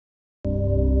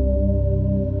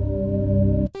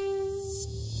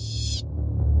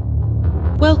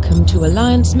Welcome to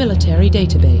Alliance Military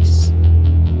Database.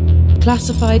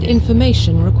 Classified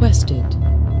information requested.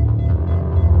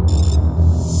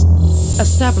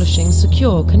 Establishing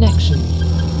secure connection.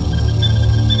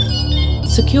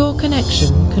 Secure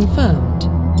connection confirmed.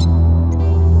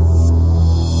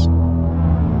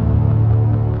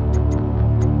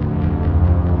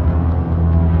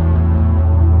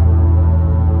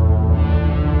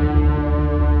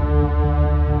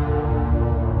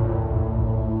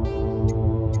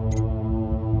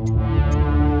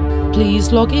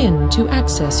 Please log in to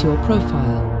access your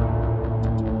profile.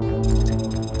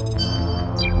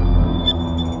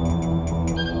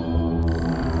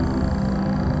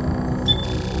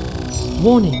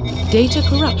 Warning, data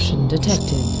corruption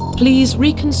detected. Please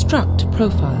reconstruct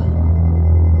profile.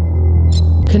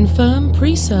 Confirm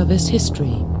pre-service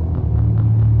history.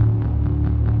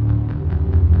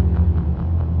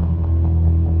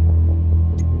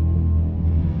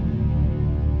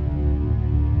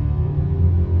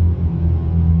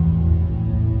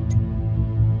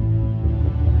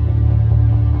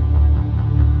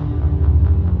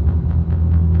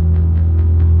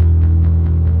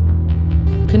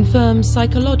 Confirm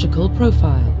psychological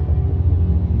profile.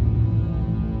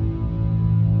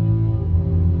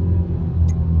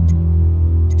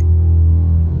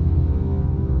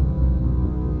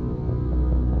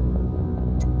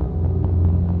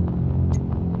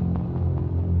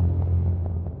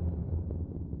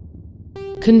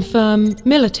 Confirm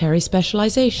military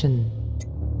specialization.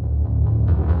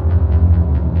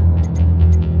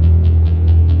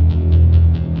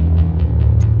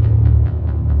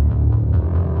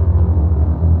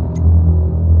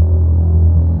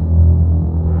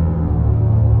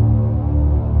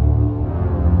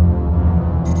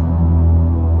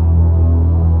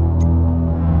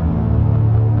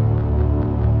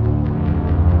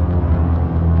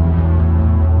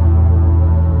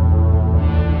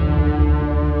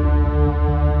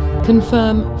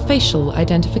 Confirm facial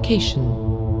identification.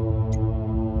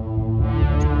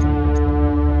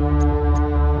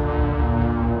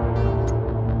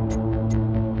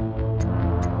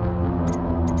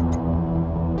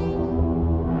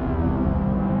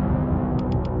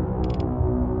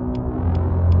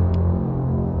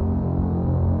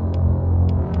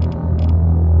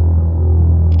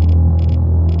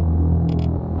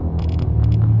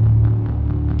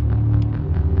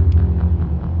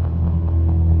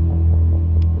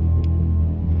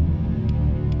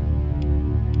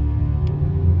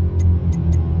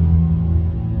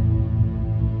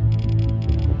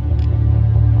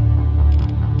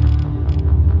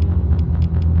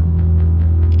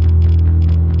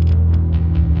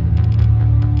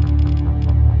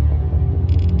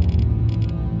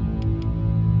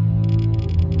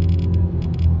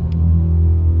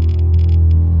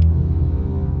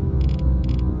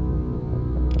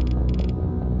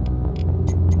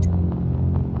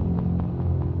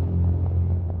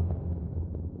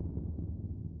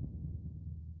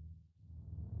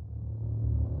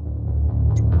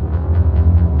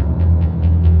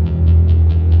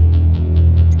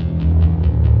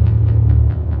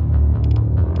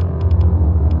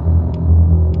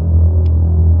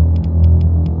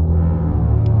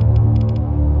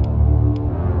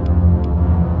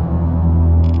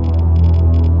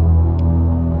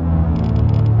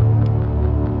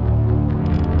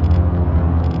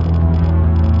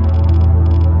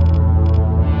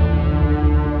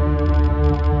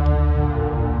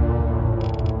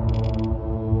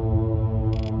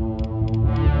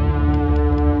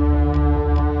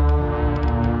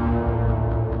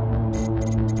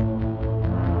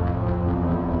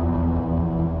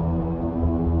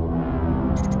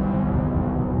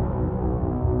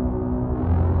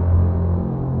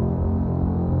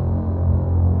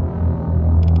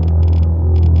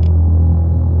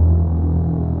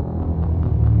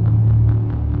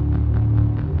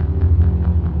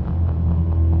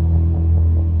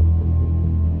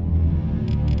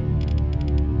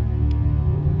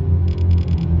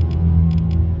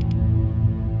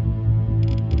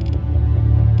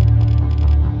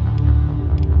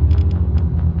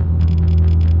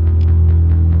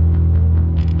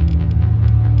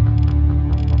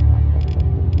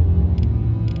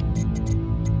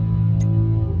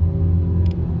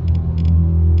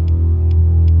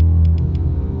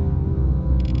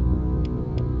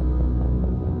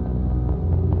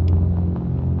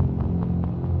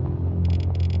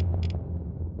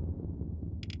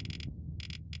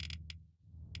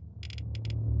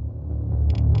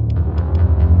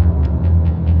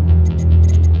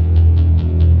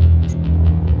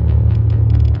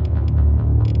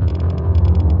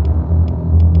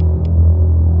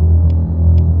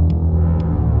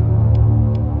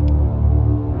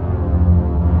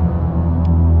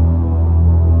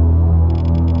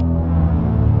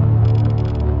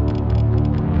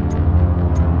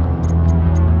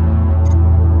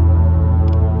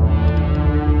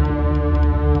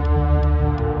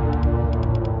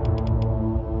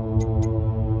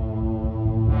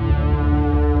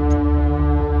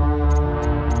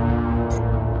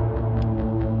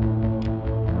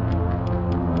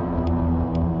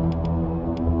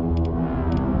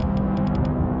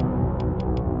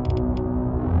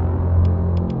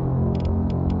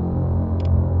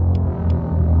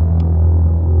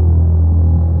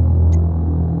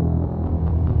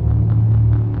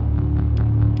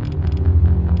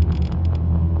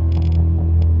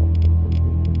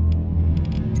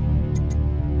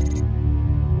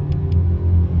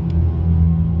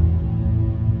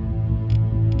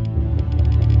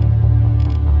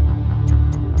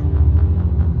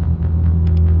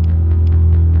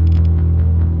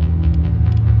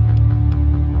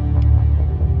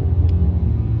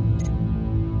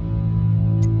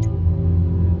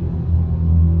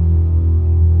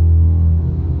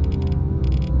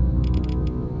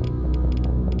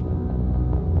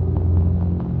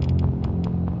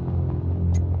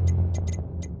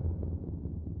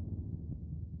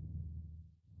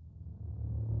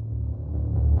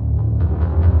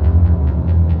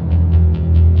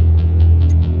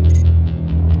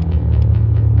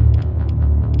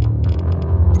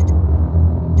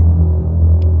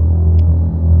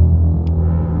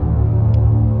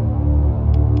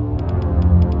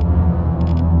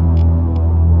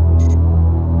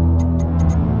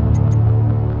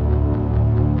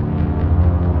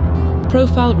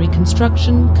 Profile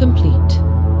reconstruction complete.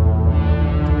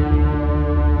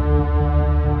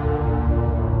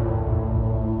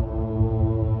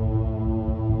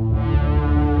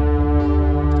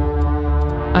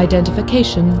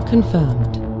 Identification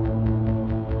confirmed.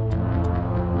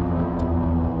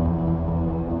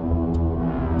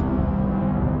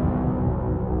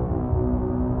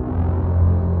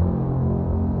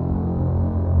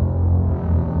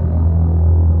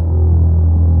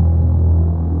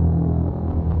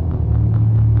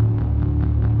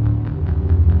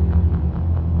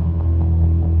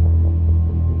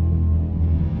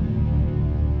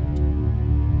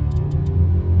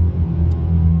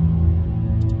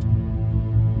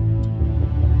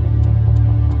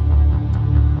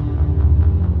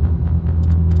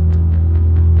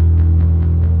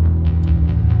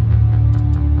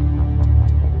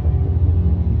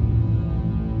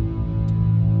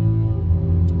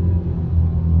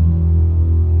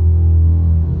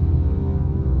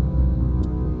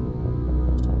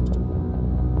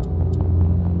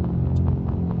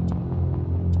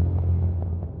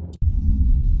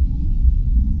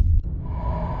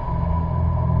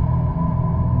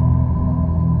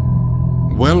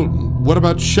 Well, what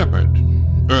about Shepard?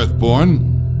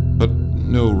 Earthborn, but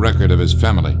no record of his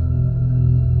family.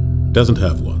 Doesn't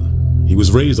have one. He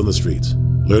was raised on the streets,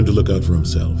 learned to look out for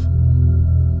himself.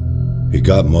 He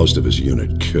got most of his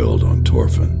unit killed on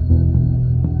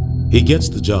Torfin. He gets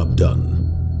the job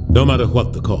done, no matter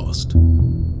what the cost.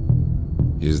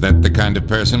 Is that the kind of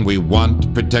person we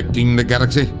want protecting the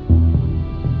galaxy?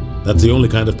 That's the only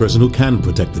kind of person who can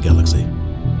protect the galaxy.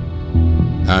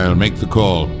 I'll make the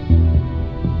call.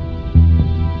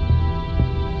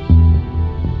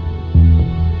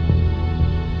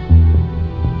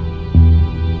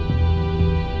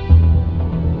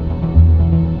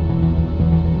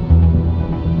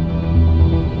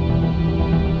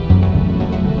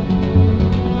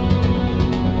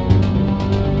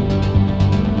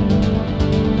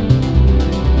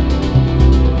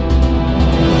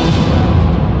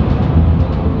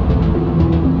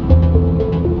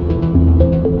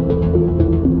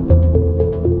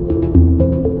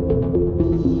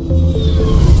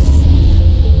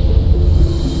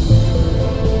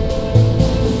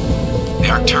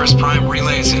 Arcturus Prime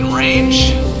relays in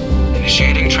range.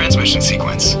 Initiating transmission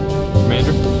sequence.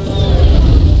 Commander?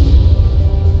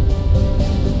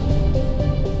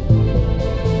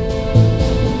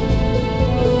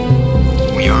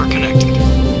 We are connected.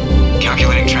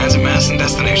 Calculating transit mass and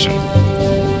destination.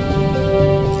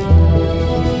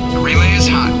 The relay is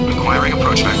hot. Acquiring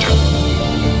approach vector.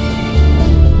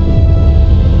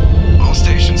 All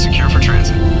stations secure for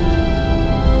transit.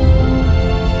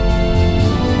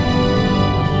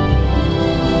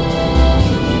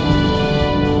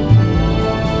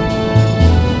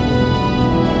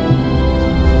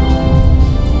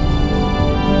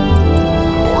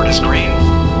 Green.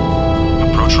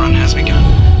 Approach run has begun.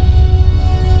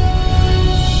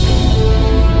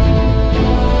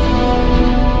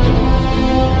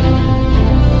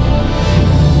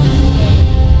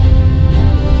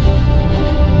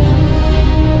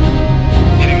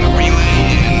 Hitting the relay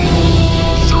in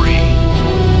 3,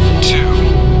 2,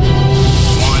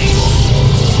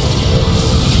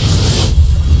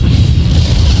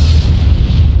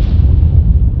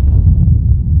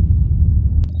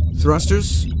 1.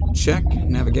 Thrusters. Check.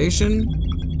 Navigation.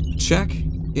 Check.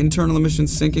 Internal emission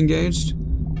sync engaged.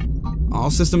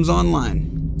 All systems online.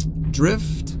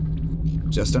 Drift.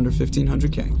 Just under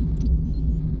 1500K.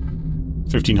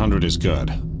 1500 is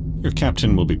good. Your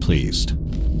captain will be pleased.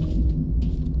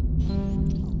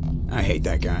 I hate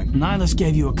that guy. Nihilus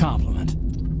gave you a compliment.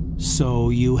 So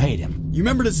you hate him. You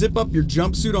remember to zip up your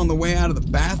jumpsuit on the way out of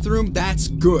the bathroom? That's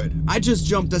good. I just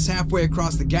jumped us halfway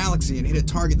across the galaxy and hit a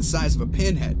target the size of a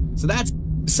pinhead. So that's...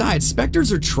 Besides,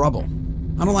 Spectres are trouble.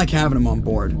 I don't like having them on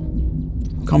board.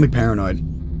 Call me paranoid.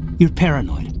 You're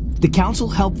paranoid. The Council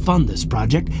helped fund this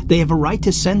project. They have a right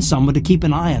to send someone to keep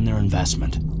an eye on their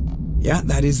investment. Yeah,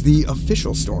 that is the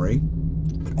official story.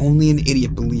 But only an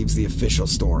idiot believes the official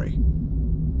story.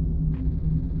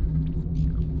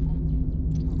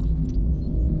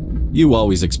 You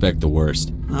always expect the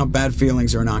worst. Well, bad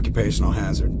feelings are an occupational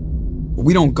hazard. But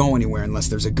we don't go anywhere unless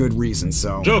there's a good reason,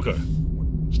 so... Joker,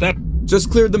 step.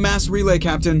 Just cleared the mass relay,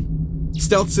 Captain.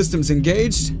 Stealth systems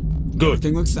engaged. Good.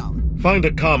 Everything looks solid. Find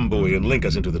a comm buoy and link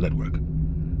us into the network.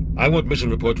 I want mission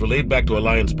reports relayed back to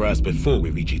Alliance Brass before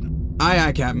we reach Eden. Aye,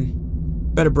 aye, Captain.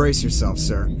 Better brace yourself,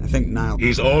 sir. I think Nile...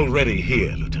 He's already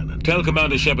here, Lieutenant. Tell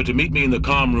Commander Shepard to meet me in the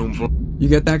comm room for... You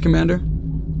get that, Commander?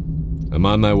 I'm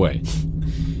on my way.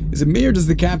 Is it me or does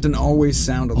the Captain always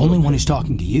sound a little... Only when he's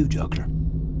talking to you, Joker.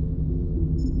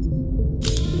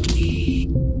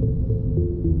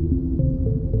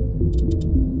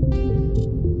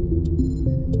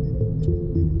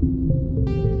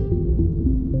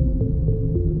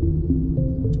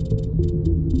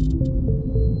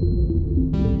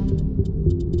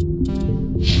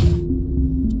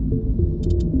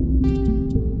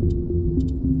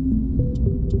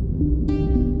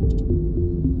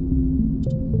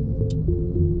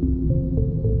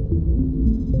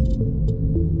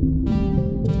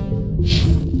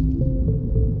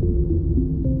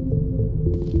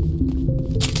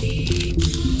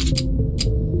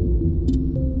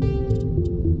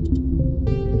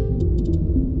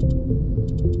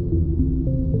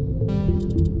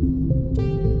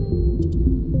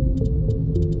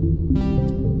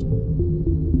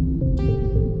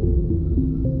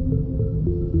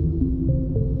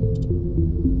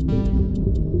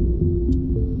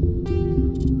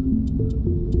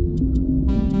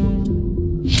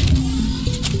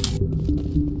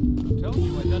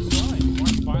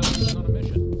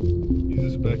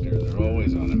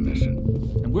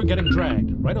 We're getting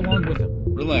dragged, right along with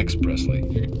him. Relax, Presley.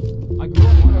 I grew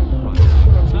up on Earth Prime.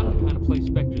 It's not the kind of place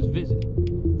Spectres visit.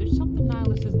 There's something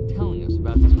Nihilus isn't telling us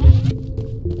about this mission.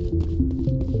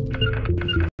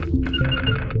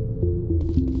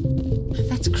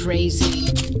 That's crazy.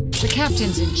 The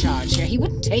captain's in charge here. He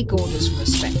wouldn't take orders from a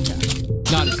Spectre.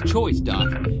 Not his choice, Doc.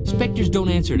 Spectres don't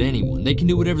answer to anyone. They can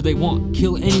do whatever they want.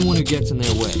 Kill anyone who gets in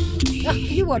their way.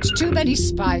 You watch too many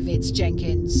spy vids,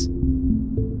 Jenkins.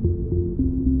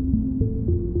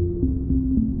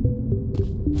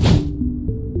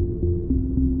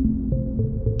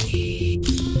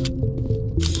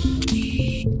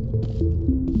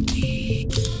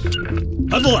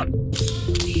 Huddle up!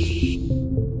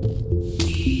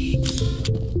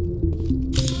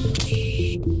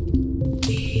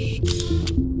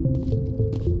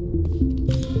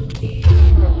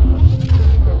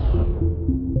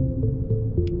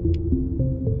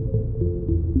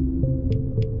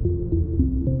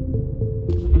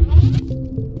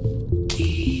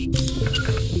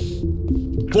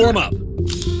 Form up!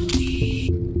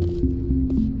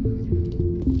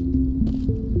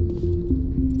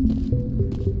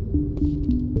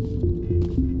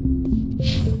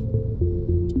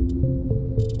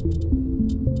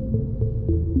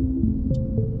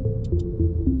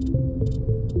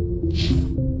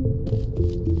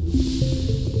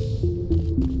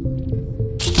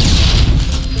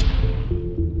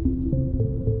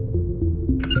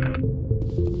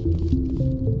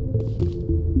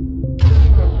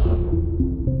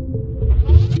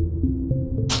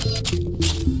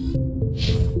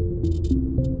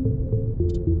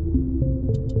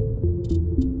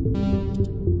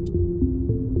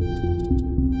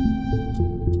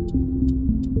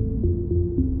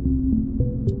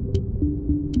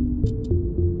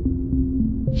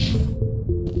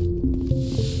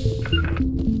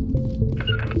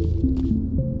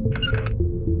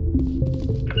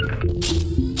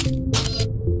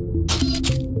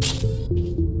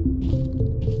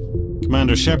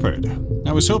 Commander Shepard,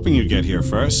 I was hoping you'd get here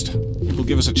first. It will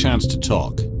give us a chance to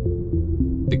talk.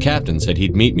 The captain said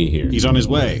he'd meet me here. He's on his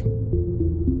way.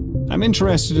 I'm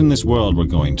interested in this world we're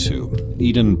going to,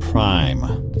 Eden Prime.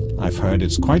 I've heard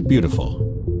it's quite beautiful.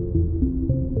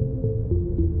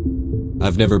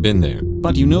 I've never been there.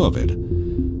 But you know of it.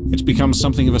 It's become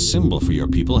something of a symbol for your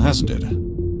people, hasn't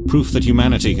it? Proof that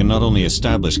humanity can not only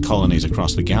establish colonies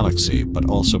across the galaxy, but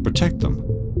also protect them.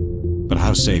 But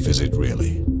how safe is it,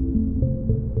 really?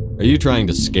 Are you trying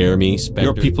to scare me, Spectre?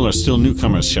 Your people are still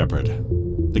newcomers, Shepard.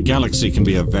 The galaxy can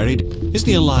be a varied... Is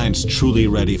the Alliance truly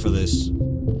ready for this?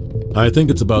 I think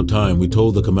it's about time we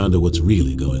told the commander what's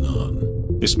really going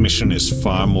on. This mission is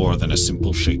far more than a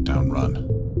simple shakedown run.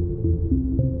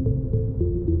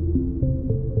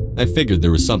 I figured there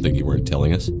was something you weren't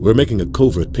telling us. We're making a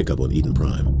covert pickup on Eden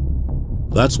Prime.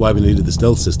 That's why we needed the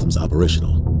stealth systems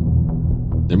operational.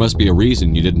 There must be a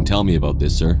reason you didn't tell me about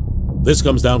this, sir. This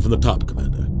comes down from the top,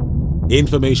 Commander.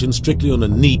 Information strictly on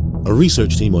a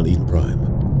research team on Eden Prime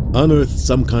unearthed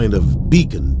some kind of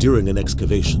beacon during an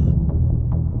excavation.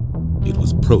 It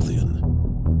was Prothean.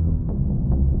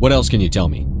 What else can you tell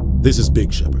me? This is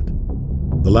big, Shepard.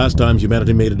 The last time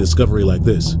humanity made a discovery like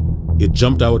this, it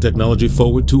jumped our technology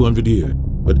forward 200 years.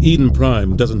 But Eden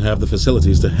Prime doesn't have the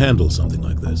facilities to handle something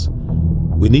like this.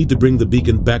 We need to bring the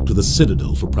beacon back to the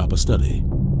Citadel for proper study.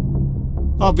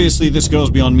 Obviously, this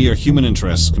goes beyond mere human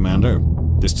interests, Commander.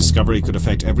 This discovery could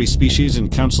affect every species in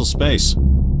Council space.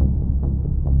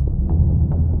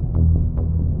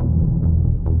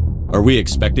 Are we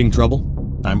expecting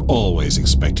trouble? I'm always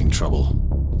expecting trouble.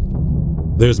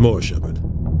 There's more, Shepard.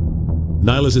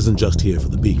 Nihilus isn't just here for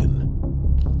the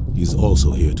beacon. He's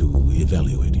also here to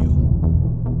evaluate you.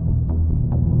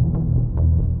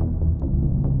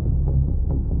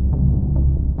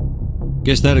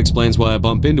 Guess that explains why I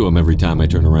bump into him every time I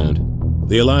turn around.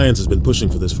 The Alliance has been pushing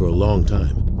for this for a long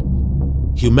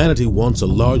time. Humanity wants a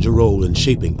larger role in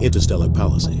shaping interstellar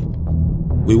policy.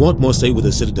 We want more say with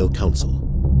the Citadel Council.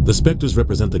 The Spectres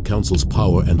represent the Council's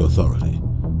power and authority.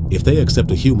 If they accept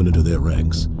a human into their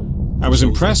ranks... I was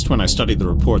impressed when I studied the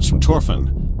reports from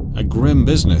Torfin. A grim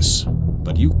business.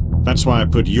 But you... That's why I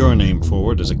put your name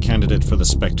forward as a candidate for the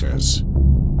Spectres.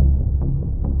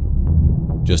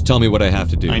 Just tell me what I have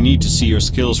to do. I need to see your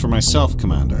skills for myself,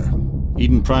 Commander.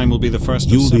 Eden Prime will be the first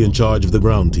of You'll be several. in charge of the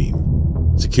ground team.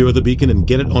 Secure the beacon and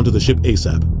get it onto the ship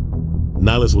ASAP.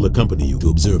 Nihilus will accompany you to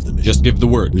observe the mission. Just give the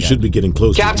word, We should be getting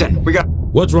close. Captain, we got...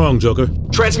 What's wrong, Joker?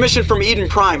 Transmission from Eden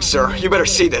Prime, sir. You better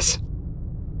see this.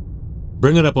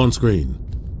 Bring it up on screen.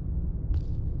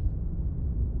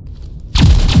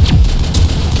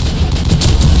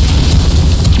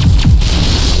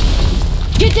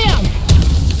 Get down!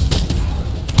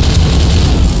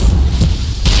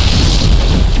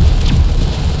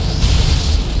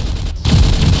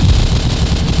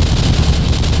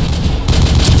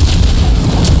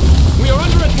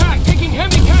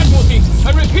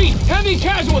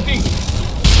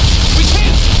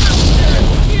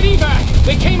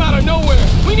 They came out of nowhere!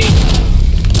 We need...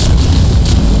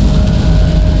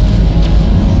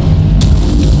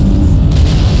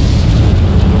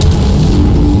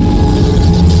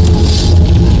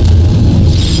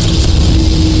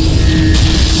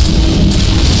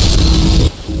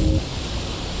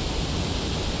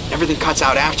 Everything cuts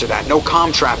out after that. No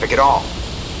comm traffic at all.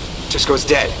 Just goes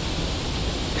dead.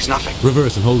 There's nothing.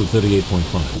 Reverse and hold at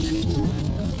 38.5.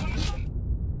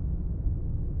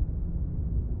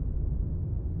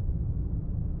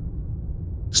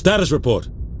 Status report.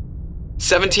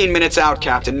 17 minutes out,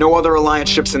 Captain. No other Alliance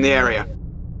ships in the area.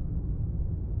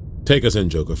 Take us in,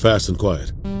 Joker, fast and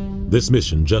quiet. This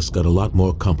mission just got a lot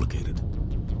more complicated.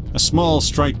 A small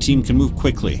strike team can move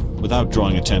quickly, without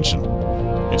drawing attention.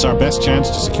 It's our best chance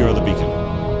to secure the beacon.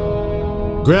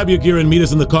 Grab your gear and meet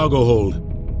us in the cargo hold.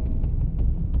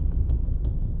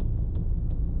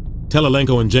 Tell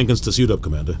Alenko and Jenkins to suit up,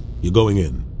 Commander. You're going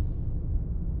in.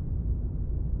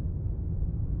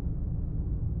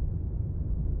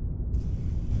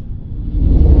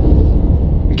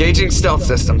 Engaging stealth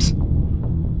systems.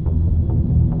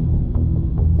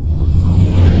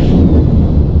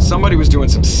 Somebody was doing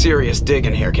some serious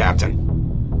digging here, Captain.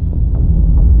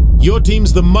 Your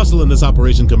team's the muscle in this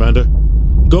operation, Commander.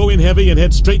 Go in heavy and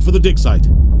head straight for the dig site.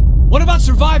 What about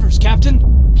survivors, Captain?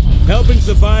 Helping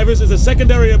survivors is a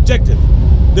secondary objective.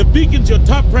 The beacon's your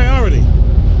top priority.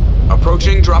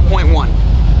 Approaching drop point 1.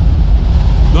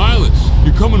 Nihilus,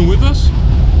 you coming with us?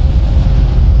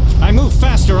 I move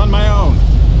faster on my own.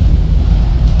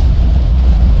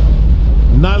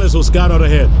 Nihilus will scout out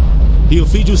ahead. He'll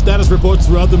feed you status reports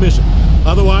throughout the mission.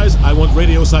 Otherwise, I want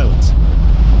radio silence.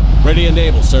 Ready and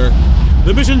able, sir.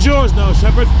 The mission's yours now,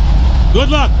 Shepard. Good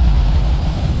luck!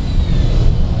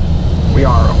 We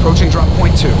are approaching drop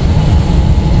point 2.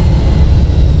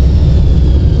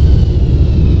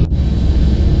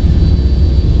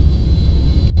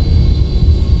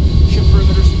 Ship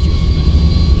perimeter secure.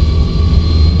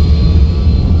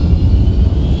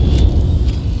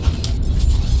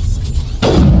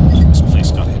 This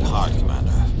place got hit hard,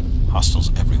 Commander. Hostiles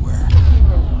everywhere.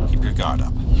 Keep your guard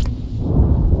up.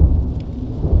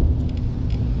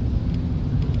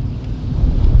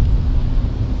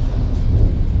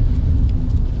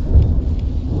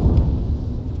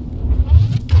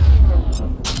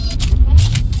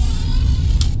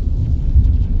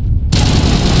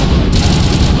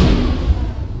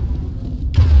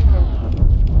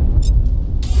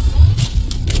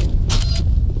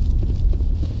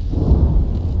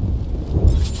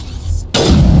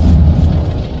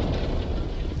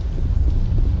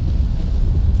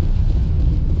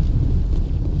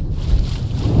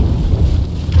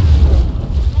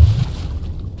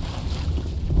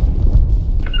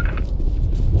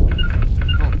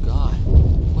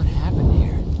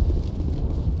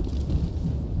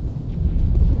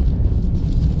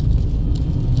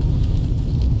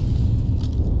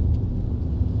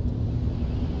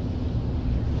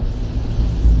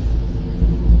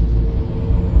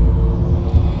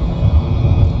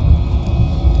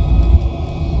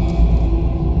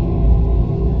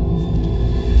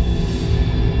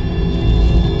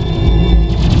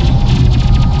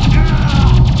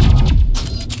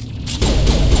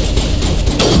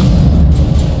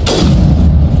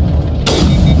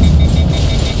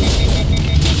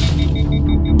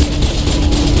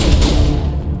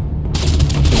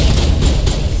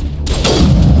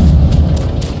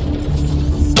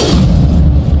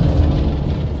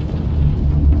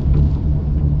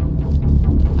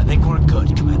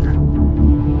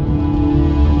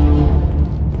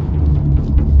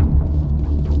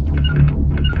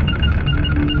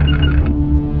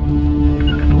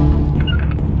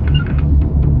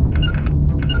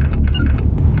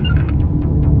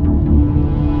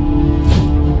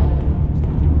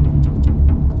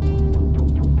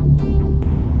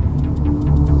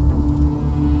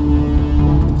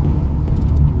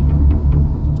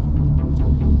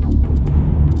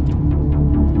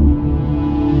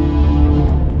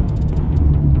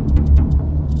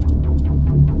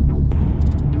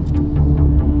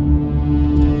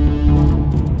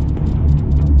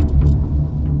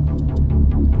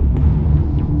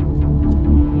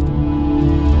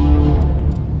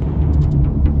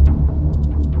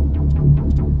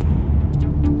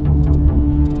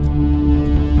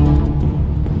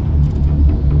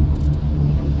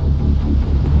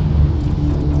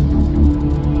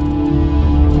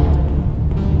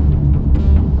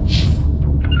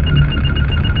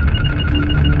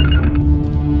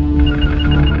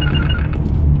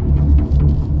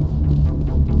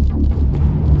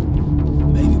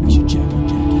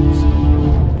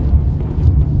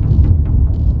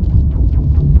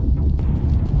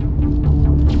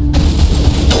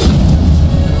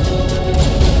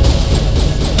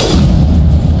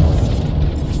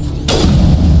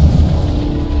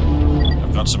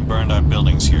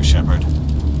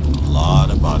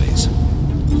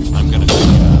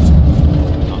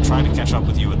 catch up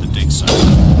with you at the dig site.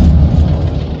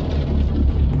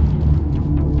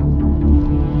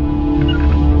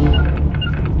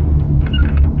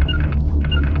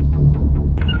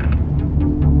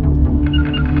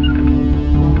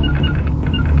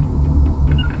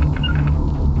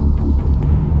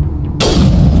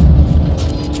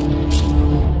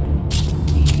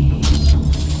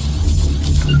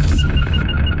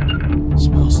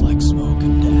 Smells like smoke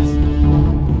and death.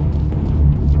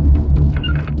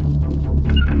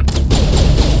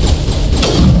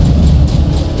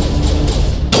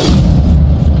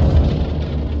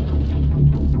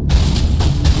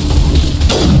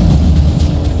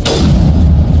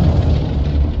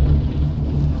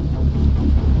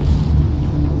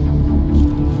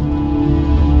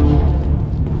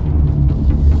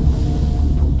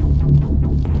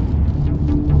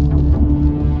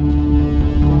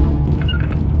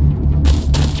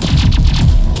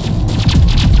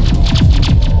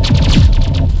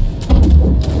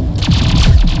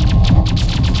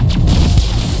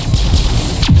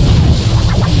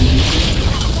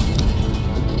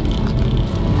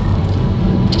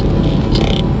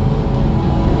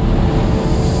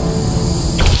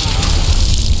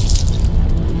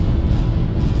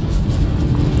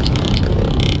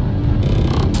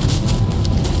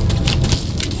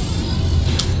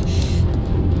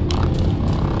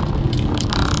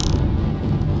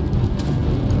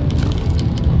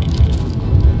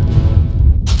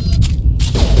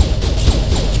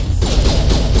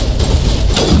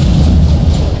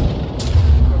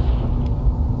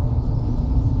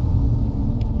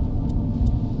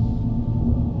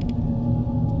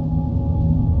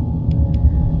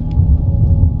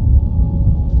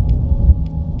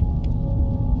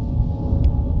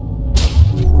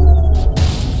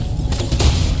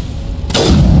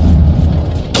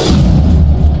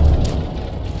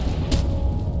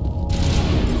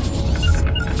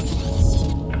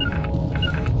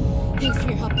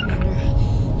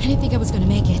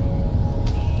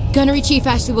 Gunnery Chief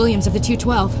Ashley Williams of the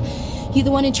 212. You the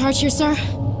one in charge here, sir?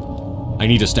 I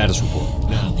need a status report.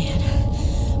 Oh,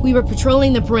 man. We were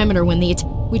patrolling the perimeter when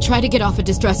we tried to get off a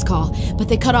distress call, but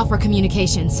they cut off our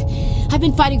communications. I've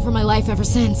been fighting for my life ever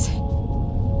since.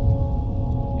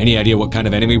 Any idea what kind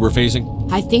of enemy we're facing?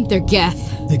 I think they're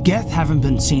Geth. The Geth haven't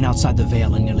been seen outside the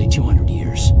Veil in nearly 200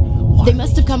 years. They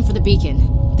must have come for the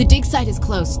beacon. The dig site is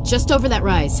close, just over that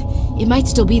rise. It might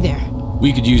still be there.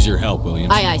 We could use your help,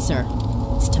 Williams. Aye, aye, sir.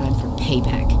 It's time for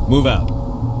payback. Move out.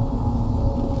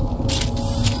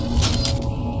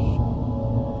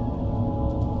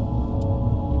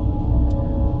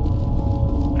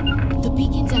 The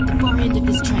beacon's at the far end of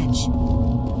this trench.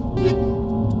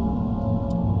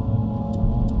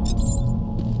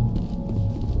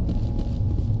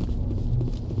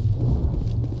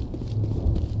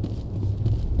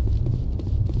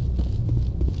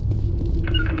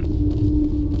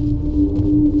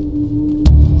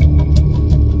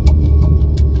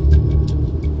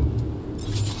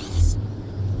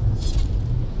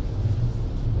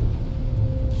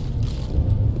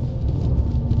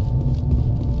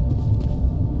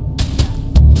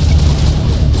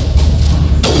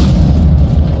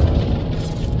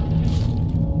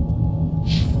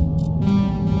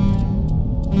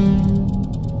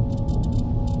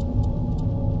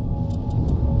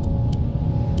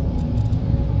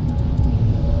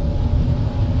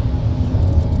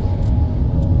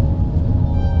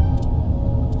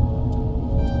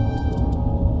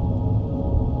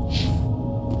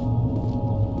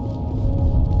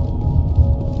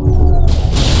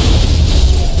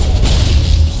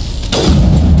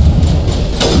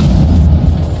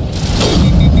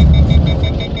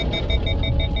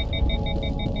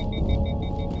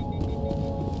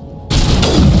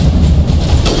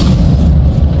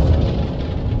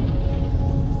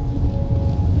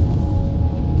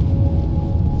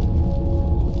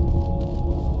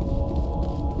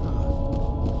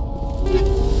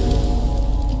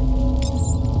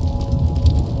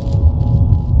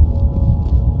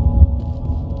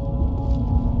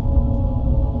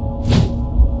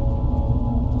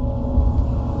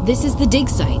 This is the dig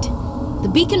site.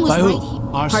 The beacon was right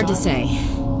here. Hard to say.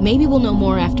 Maybe we'll know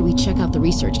more after we check out the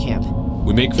research camp.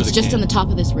 We make for It's just on the top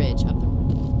of this ridge. Up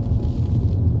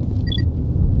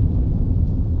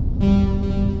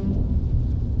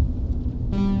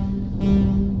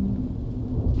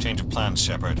Change of plans,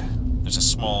 Shepard. There's a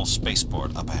small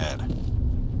spaceport up ahead.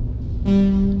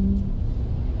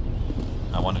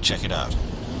 I want to check it out.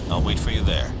 I'll wait for you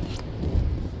there.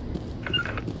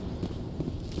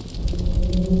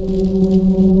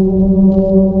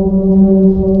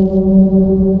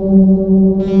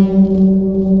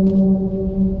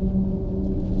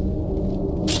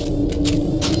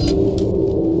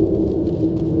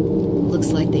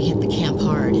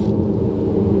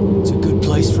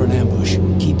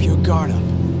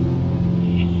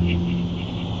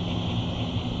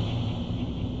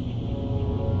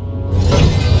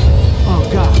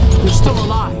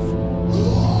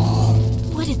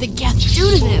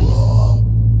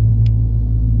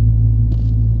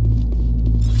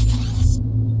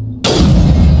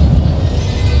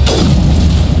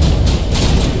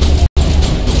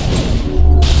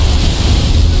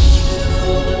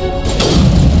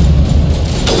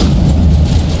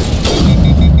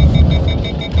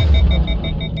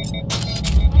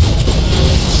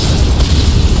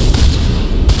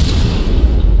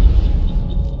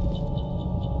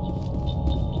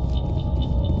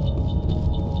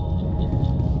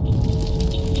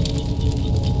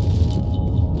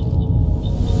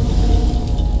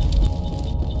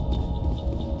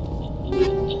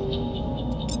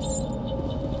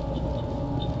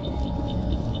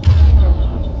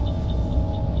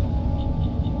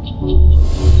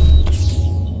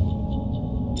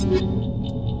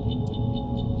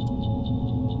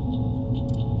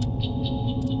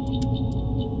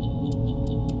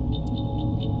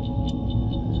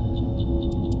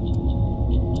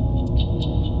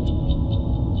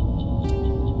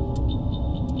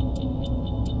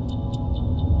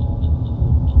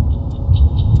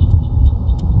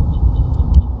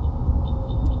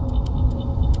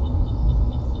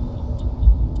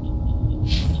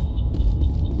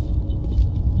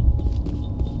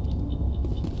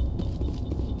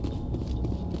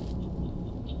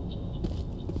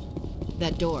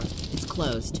 That door. It's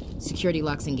closed. Security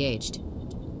lock's engaged.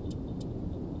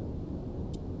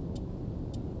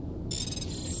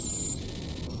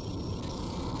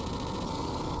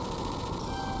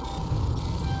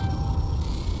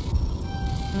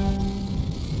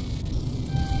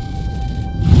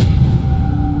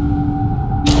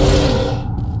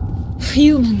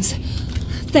 Humans.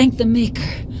 Thank the Maker.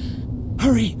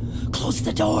 Hurry! Close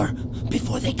the door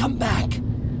before they come back.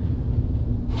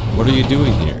 What are you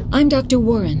doing here? I'm Dr.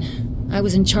 Warren. I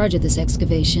was in charge of this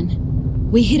excavation.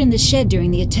 We hid in the shed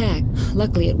during the attack.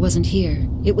 Luckily, it wasn't here.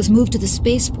 It was moved to the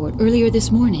spaceport earlier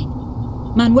this morning.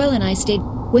 Manuel and I stayed.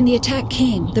 When the attack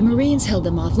came, the Marines held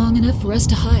them off long enough for us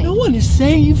to hide. No one is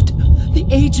saved. The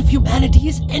age of humanity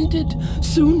is ended.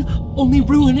 Soon, only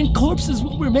ruin and corpses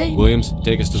will remain. Williams,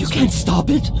 take us to the You can't stop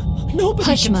it. Nobody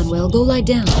Hush, can... Manuel. Go lie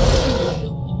down.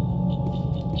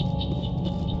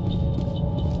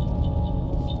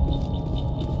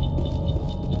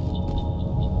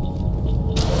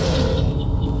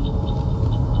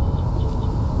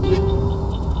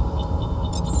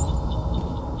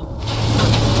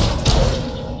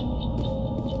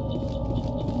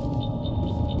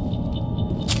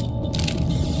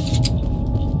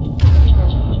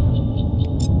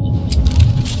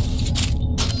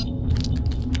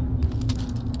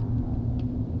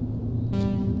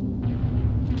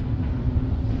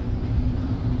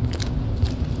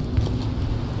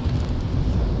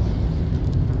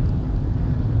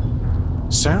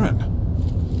 Saren.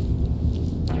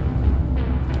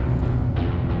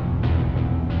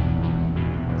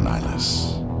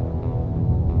 Nihilus.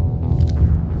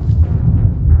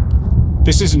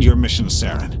 This isn't your mission,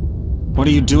 Saren. What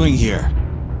are you doing here?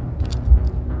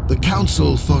 The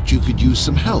Council thought you could use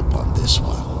some help on this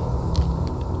one.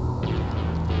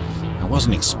 I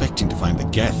wasn't expecting to find the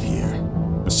Geth here.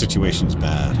 The situation's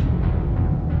bad.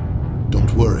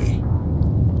 Don't worry.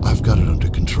 I've got it under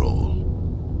control.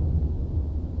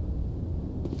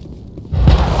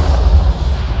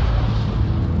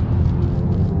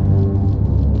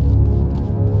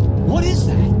 What is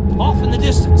that? Off in the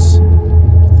distance.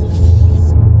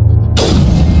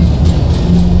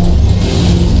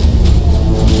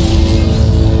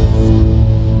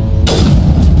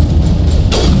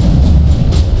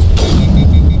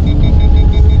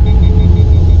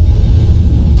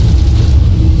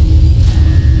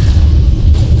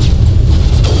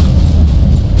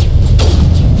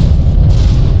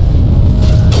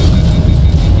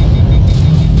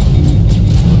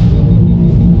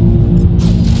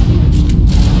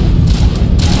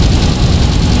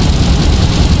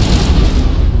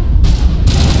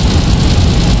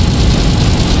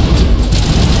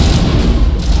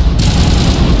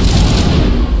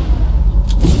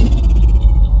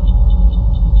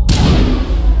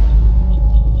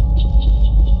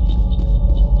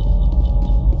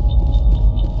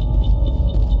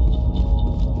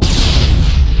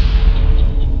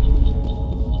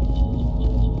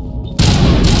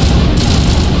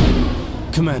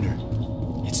 Commander,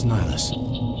 it's Nihilus.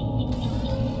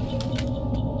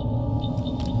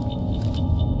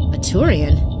 A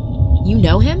Turian? You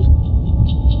know him?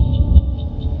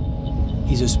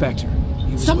 He's a Spectre.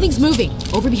 Something's moving,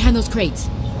 over behind those crates.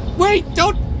 Wait!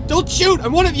 Don't shoot!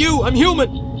 I'm one of you! I'm human!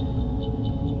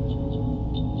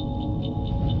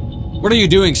 What are you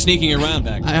doing sneaking around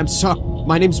back there? I'm sorry.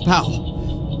 My name's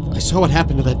Powell. I saw what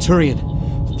happened to that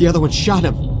Turian. The other one shot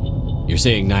him. You're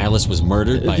saying Nihilus was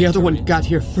murdered by The a other one Turian? got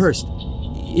here first.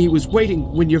 He was waiting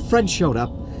when your friend showed up.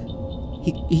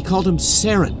 He called him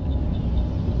Saren.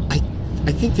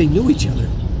 I think they knew each other.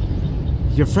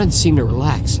 Your friend seemed to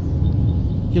relax.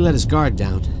 He let his guard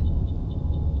down.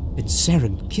 And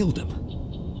Saren killed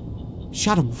him.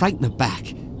 Shot him right in the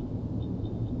back.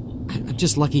 I'm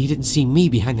just lucky he didn't see me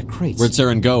behind the crates. Where'd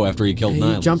Saren go after he killed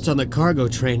Nihilus? He jumped on the cargo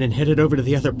train and headed over to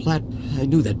the other plat. I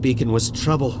knew that beacon was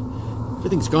trouble.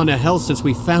 Everything's gone to hell since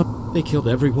we found... They killed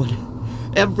everyone.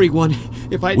 Everyone.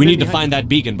 If I We need to find that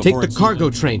beacon before Take the cargo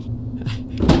train.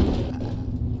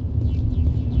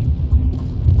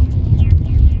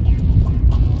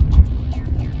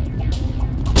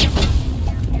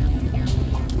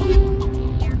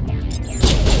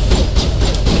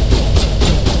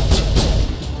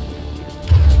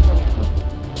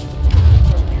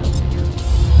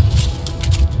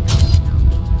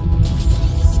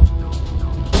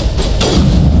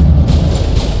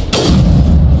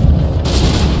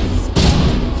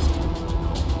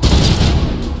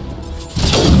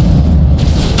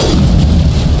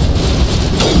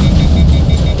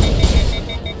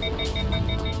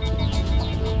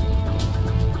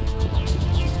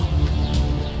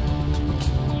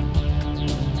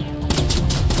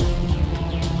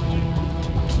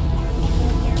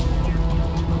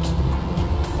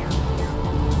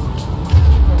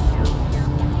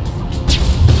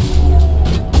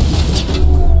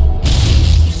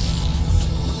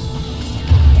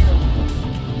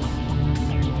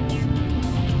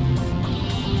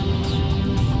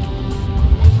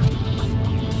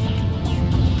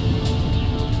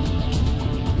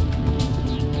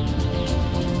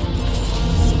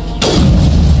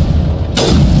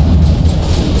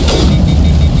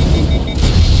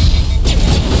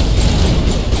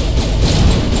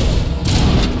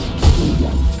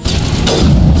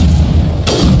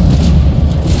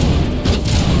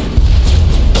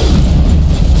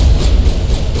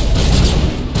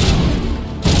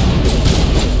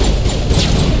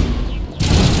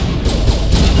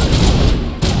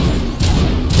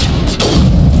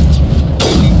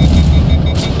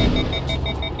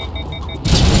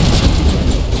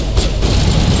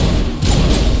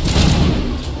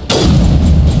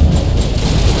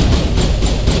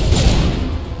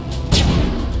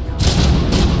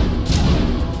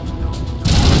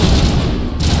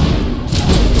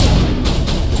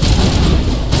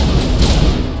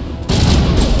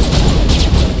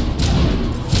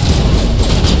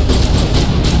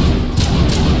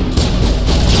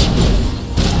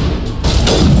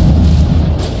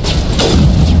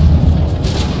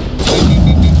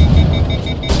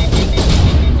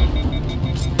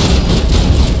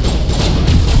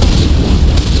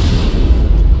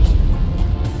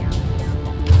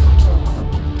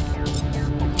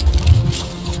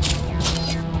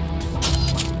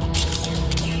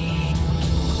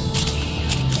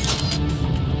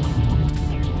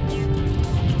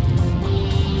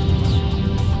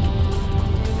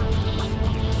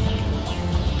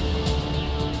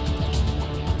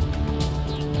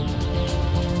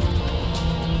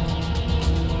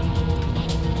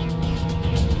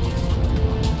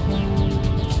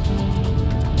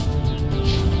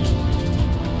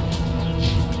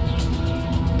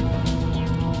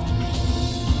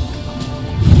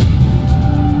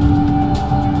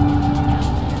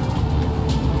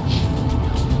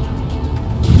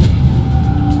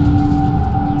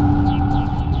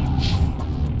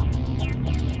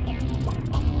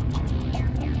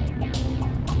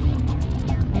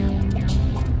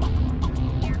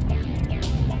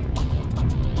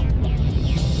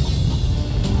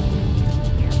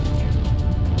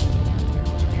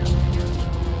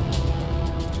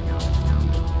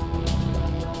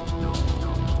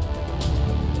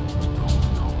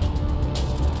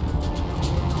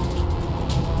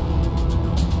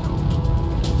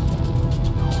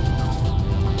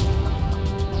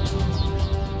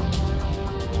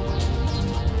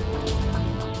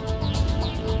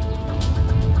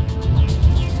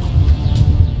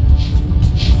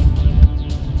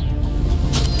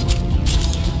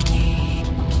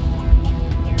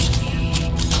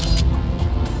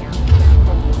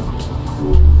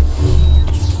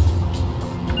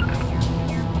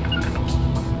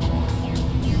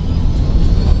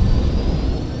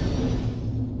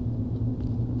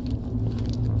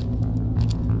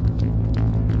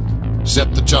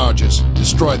 Set the charges.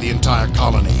 Destroy the entire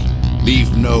colony.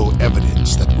 Leave no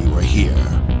evidence that we were here.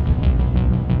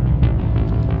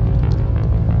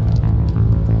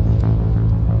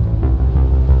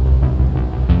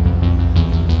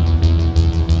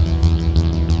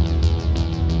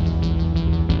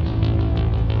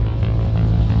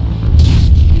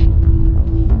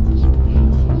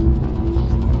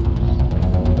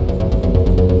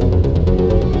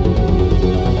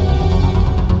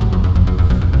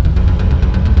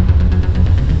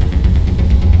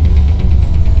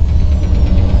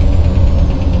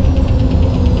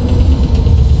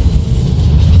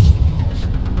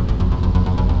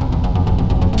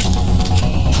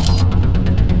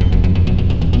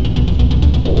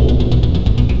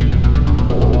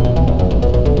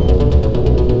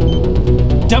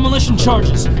 Demolition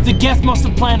charges. The Geth must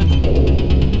have planted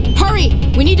them. Hurry!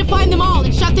 We need to find them all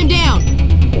and shut them down!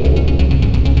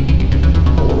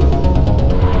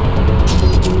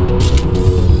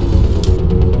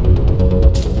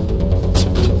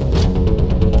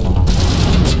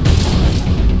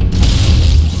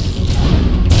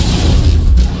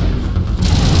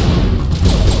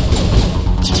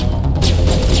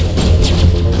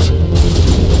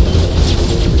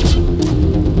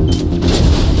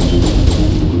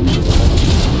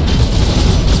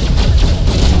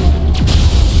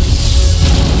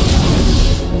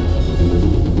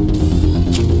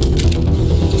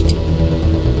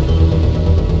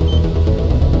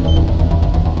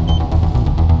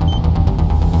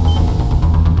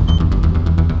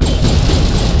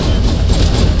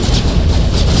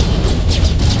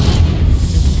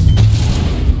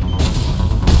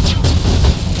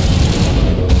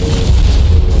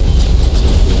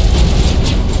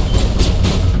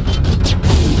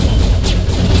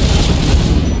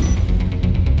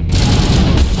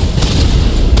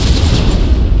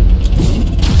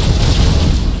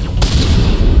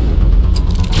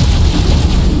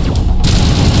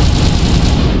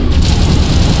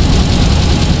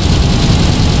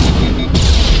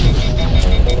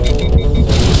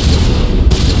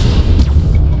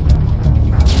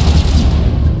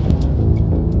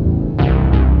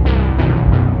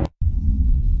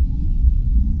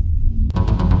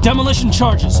 Demolition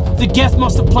charges. The Geth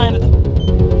must have planted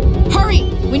them. Hurry!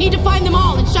 We need to find them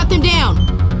all and shut them down!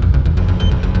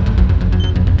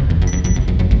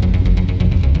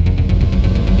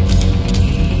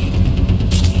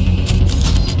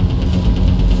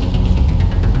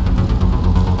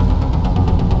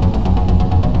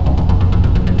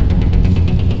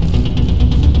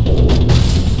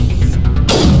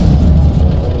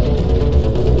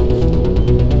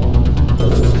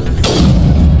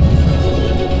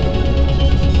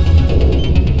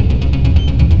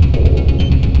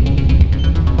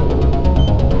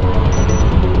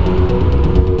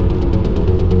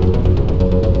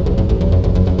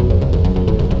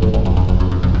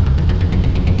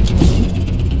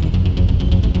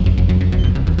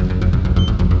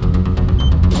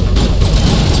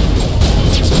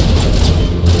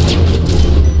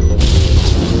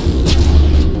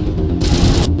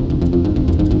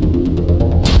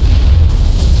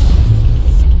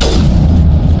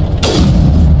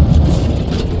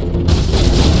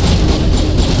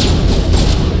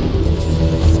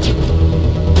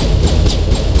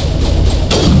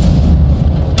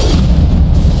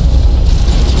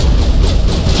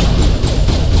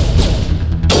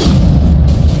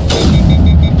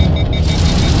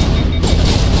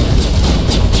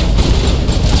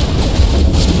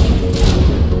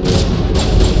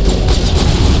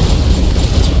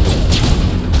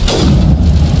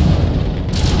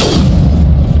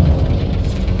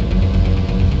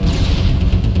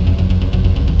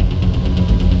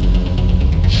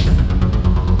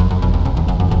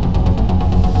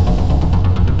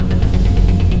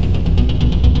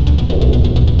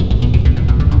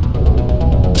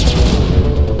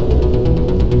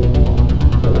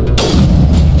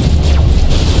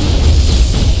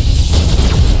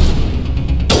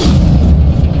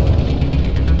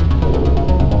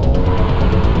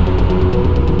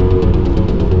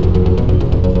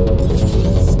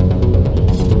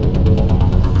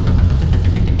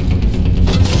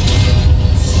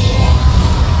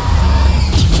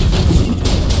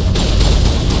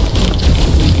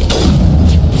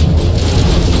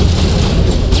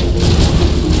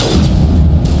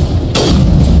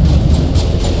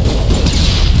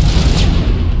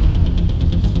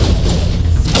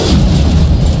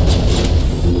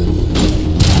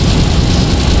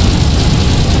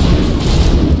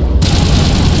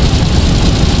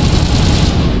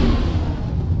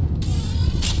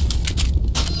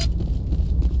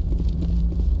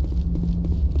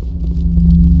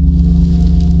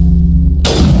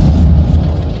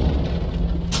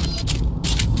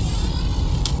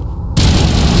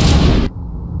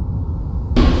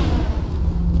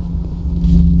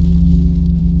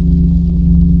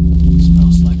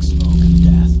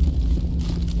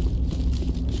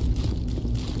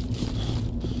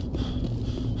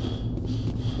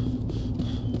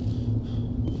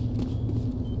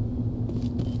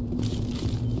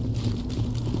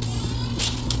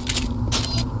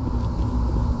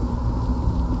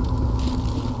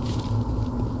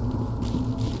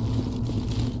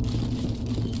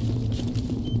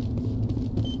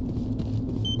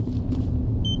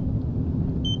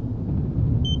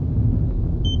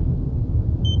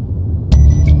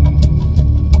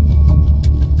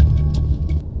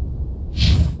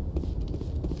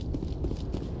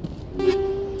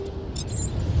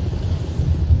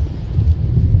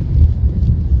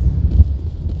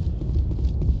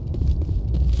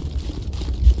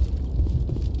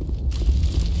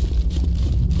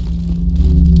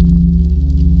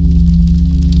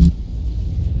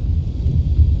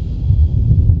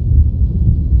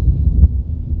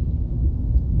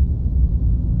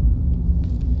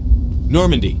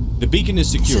 Normandy, the beacon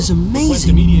is secure. This is Request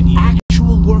amazing. immediate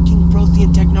Actual working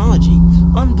Prothean technology.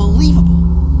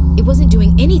 Unbelievable. It wasn't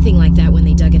doing anything like that when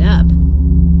they dug it up.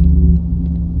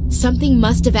 Something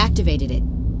must have activated it.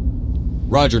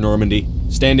 Roger, Normandy.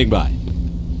 Standing by.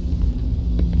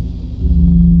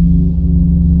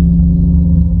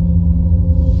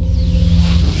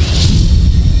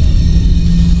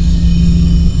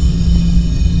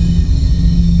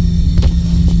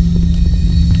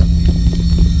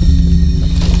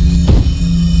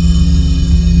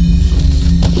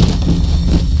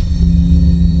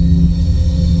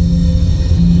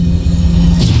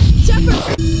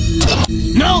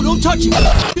 No, don't touch it!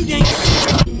 Too dangerous!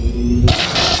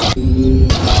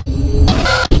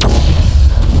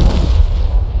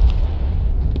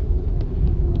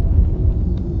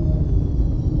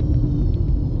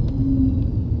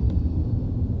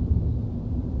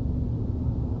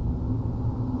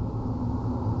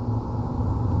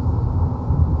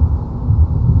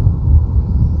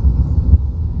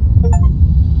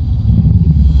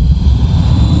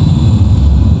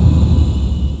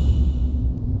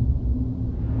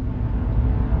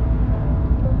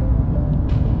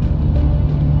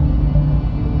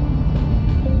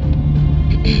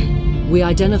 We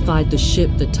identified the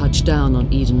ship that touched down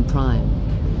on Eden Prime.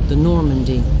 The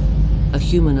Normandy, a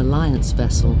human alliance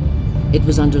vessel. It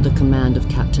was under the command of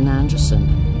Captain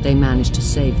Anderson. They managed to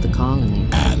save the colony.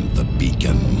 And the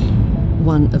beacon.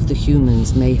 One of the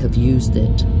humans may have used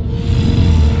it.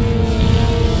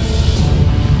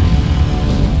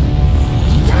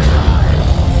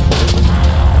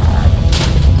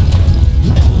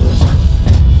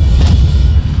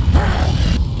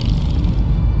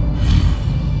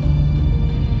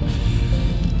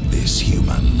 This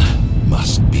human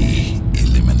must be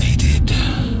eliminated.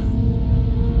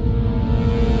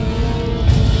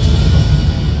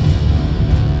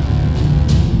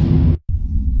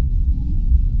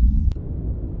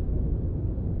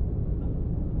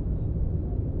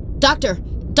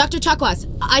 Dr. Chakwas,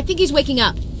 I think he's waking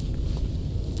up.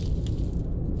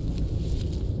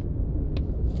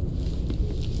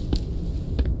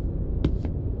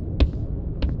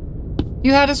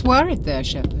 You had us worried there,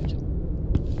 Shepard.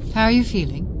 How are you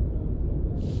feeling?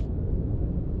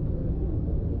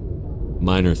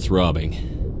 Minor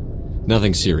throbbing.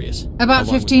 Nothing serious. About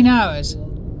 15 hours.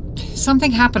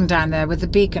 Something happened down there with the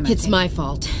beacon. It's my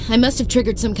fault. I must have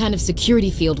triggered some kind of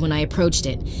security field when I approached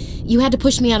it. You had to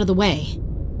push me out of the way.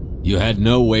 You had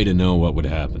no way to know what would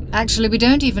happen. Actually, we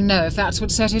don't even know if that's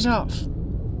what set it off.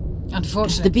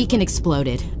 Unfortunately. The beacon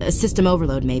exploded. A system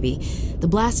overload, maybe. The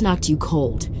blast knocked you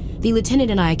cold. The lieutenant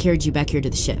and I carried you back here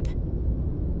to the ship.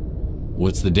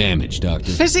 What's the damage,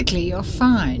 Doctor? Physically, you're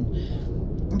fine.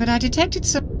 But I detected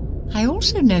some... I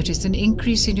also noticed an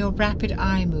increase in your rapid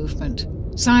eye movement.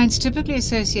 Signs typically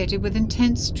associated with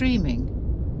intense dreaming.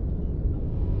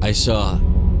 I saw...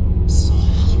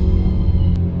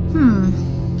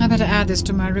 I better add this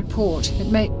to my report. It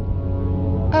may...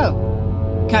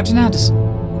 Oh, Captain Anderson.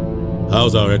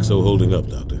 How's our XO holding up,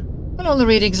 Doctor? Well, all the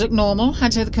readings look normal.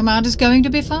 I'd say the commander's going to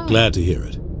be fine. Glad to hear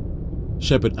it.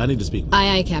 Shepard, I need to speak with you.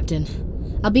 Aye, aye, Captain.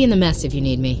 I'll be in the mess if you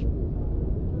need me.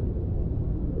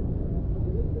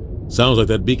 Sounds like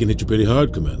that beacon hit you pretty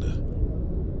hard, Commander.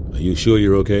 Are you sure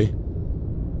you're okay?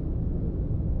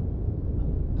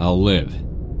 I'll live.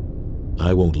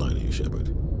 I won't lie to you, Shepard.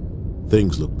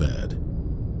 Things look bad.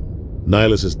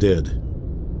 Nihilus is dead.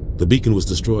 The beacon was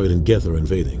destroyed and Geth are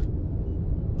invading.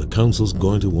 The Council's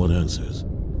going to want answers.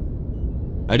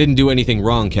 I didn't do anything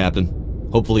wrong, Captain.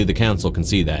 Hopefully the Council can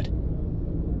see that.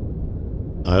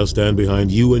 I'll stand behind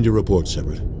you and your report,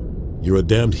 Shepard. You're a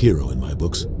damned hero in my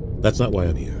books. That's not why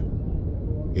I'm here.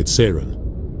 It's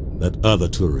Saren, that other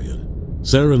Turian.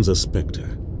 Saren's a Spectre,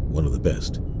 one of the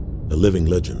best, a living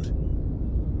legend.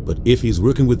 But if he's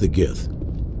working with the Geth,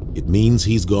 it means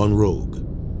he's gone rogue.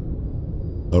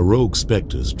 A rogue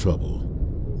Spectre's trouble.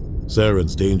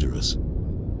 Saren's dangerous,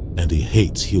 and he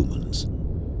hates humans.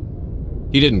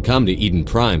 He didn't come to Eden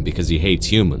Prime because he hates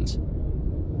humans.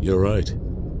 You're right.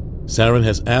 Saren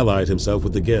has allied himself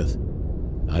with the Geth.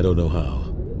 I don't know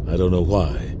how. I don't know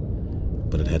why.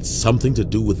 But it had something to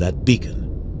do with that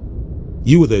beacon.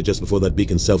 You were there just before that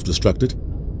beacon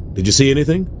self-destructed. Did you see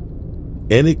anything?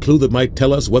 Any clue that might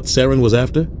tell us what Saren was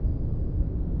after?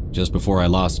 Just before I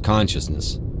lost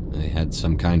consciousness, I had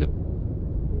some kind of...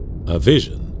 A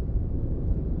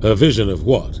vision? A vision of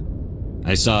what?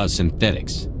 I saw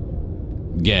synthetics.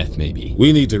 Geth, maybe.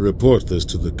 We need to report this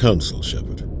to the Council,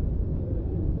 Shepard.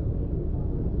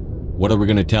 What are we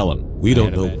going to tell them? We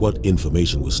don't know what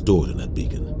information was stored in that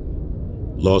beacon.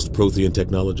 Lost Prothean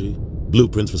technology?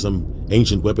 Blueprints for some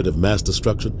ancient weapon of mass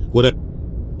destruction? Whatever.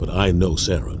 but I know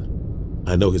Saren.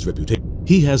 I know his reputation.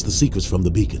 He has the secrets from the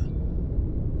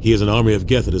beacon. He has an army of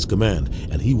Geth at his command,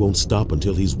 and he won't stop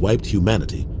until he's wiped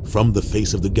humanity from the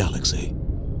face of the galaxy.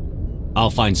 I'll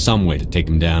find some way to take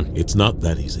him down. It's not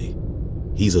that easy.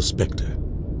 He's a Spectre.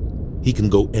 He can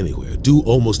go anywhere, do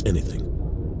almost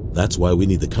anything. That's why we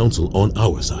need the Council on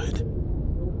our side.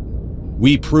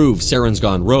 We prove Saren's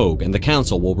gone rogue, and the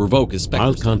Council will revoke his Spectre.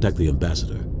 I'll contact the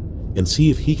Ambassador and see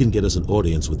if he can get us an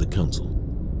audience with the Council.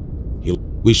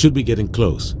 We should be getting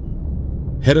close.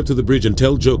 Head up to the bridge and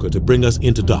tell Joker to bring us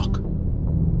into dock.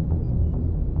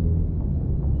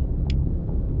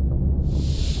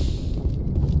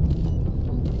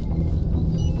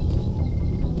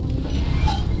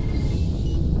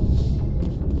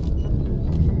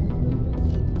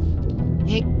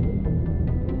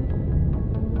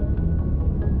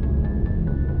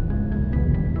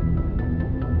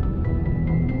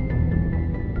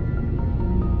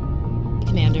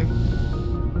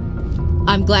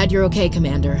 I'm glad you're okay,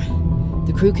 Commander.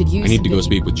 The crew could use... I need to go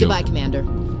speak with Joker. Goodbye, Commander.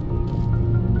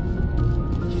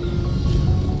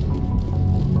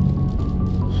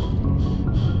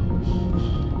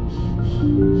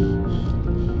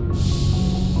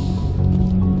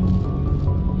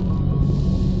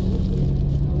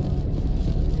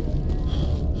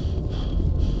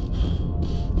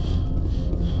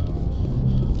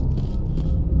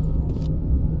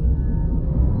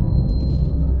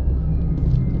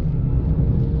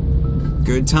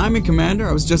 Good timing, Commander.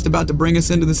 I was just about to bring us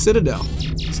into the Citadel.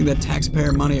 See that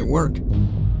taxpayer money at work.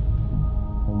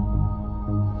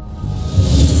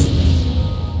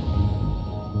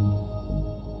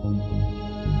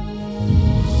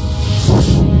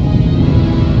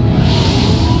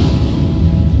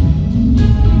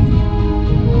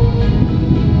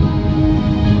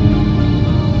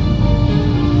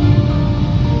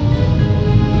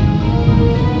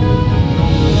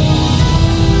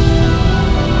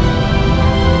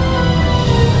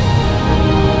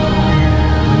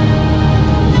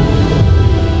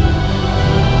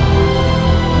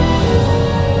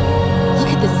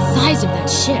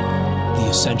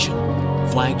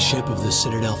 Flagship of the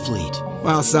Citadel fleet.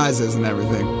 Well, size isn't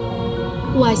everything.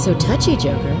 Why so touchy,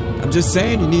 Joker? I'm just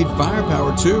saying you need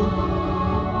firepower, too.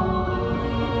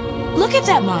 Look at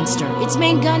that monster! Its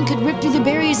main gun could rip through the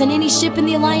barriers in any ship in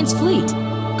the Alliance fleet.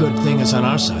 Good thing it's on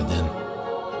our side,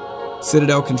 then.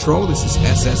 Citadel Control, this is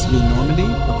SSV Normandy,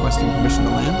 requesting permission to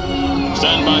land.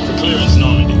 Stand by for clearance,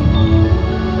 Normandy.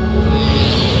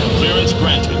 Clearance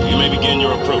granted. You may begin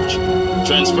your approach.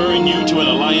 Transferring you to an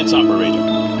Alliance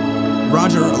operator.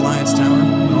 Roger, Alliance Tower.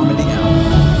 Normandy out.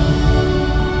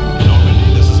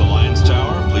 Normandy, this is Alliance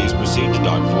Tower. Please proceed to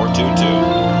Dock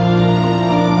 422.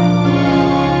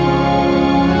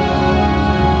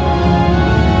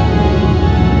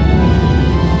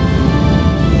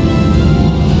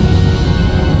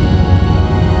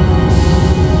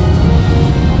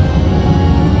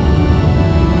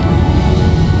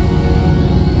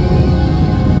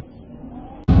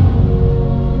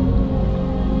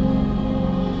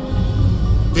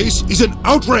 This is an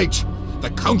outrage! The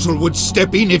Council would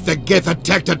step in if the Geth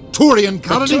attacked a Turian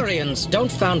colony? The Turians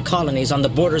don't found colonies on the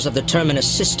borders of the Terminus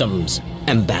systems,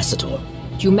 Ambassador.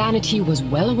 Humanity was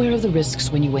well aware of the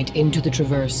risks when you went into the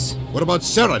Traverse. What about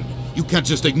Saren? You can't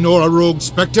just ignore a rogue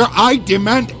Spectre. I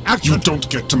demand action! You don't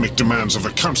get to make demands of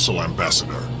the Council,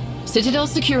 Ambassador. Citadel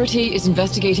Security is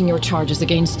investigating your charges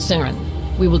against Saren.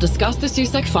 We will discuss the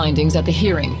CSEC findings at the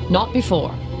hearing, not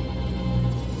before.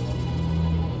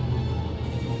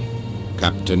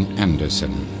 Captain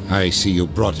Anderson, I see you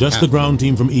brought... Just the ground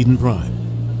team from Eden Prime.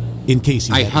 In case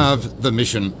you... I have the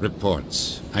mission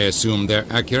reports. I assume they're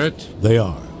accurate? They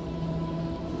are.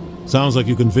 Sounds like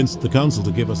you convinced the Council to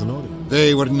give us an audience.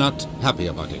 They were not happy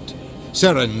about it.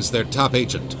 Saren's their top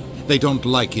agent. They don't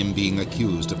like him being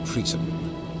accused of treason.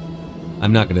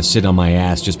 I'm not gonna sit on my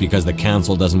ass just because the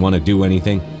Council doesn't want to do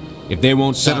anything. If they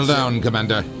won't... Settle down,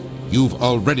 Commander. You've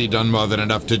already done more than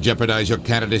enough to jeopardize your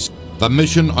candidacy. The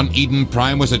mission on Eden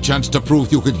Prime was a chance to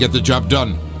prove you could get the job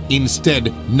done. Instead,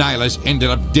 Nihilus ended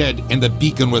up dead and the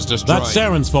beacon was destroyed. That's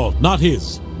Saren's fault, not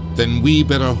his. Then we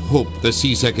better hope the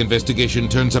CSEC investigation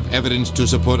turns up evidence to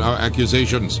support our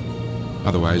accusations.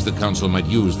 Otherwise, the Council might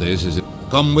use this as...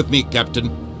 Come with me, Captain.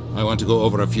 I want to go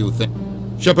over a few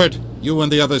things. Shepard, you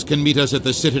and the others can meet us at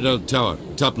the Citadel Tower,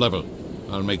 top level.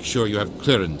 I'll make sure you have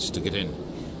clearance to get in.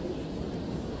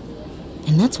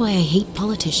 And that's why I hate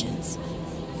politicians.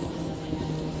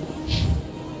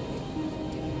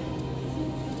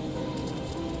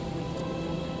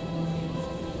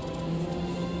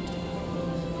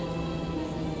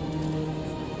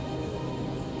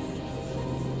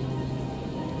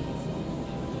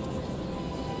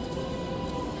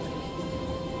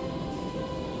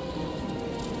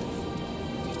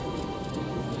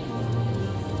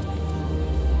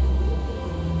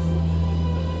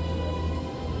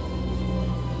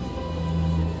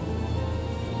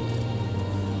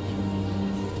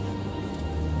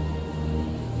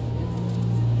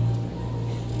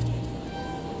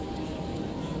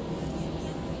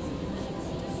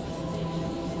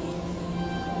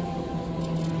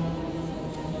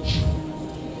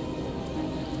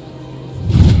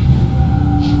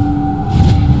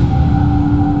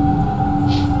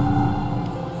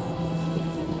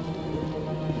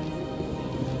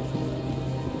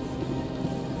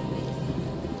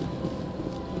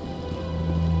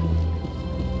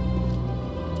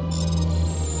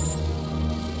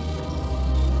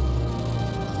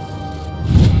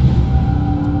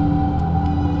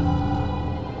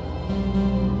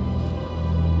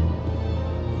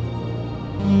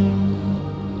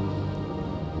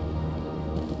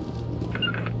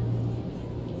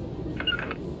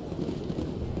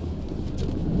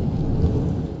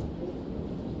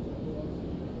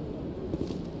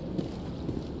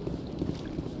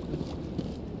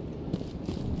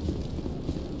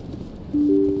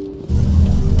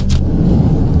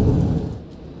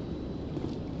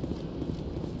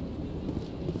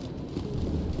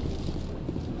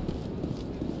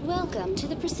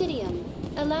 Presidium,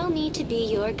 allow me to be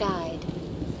your guide.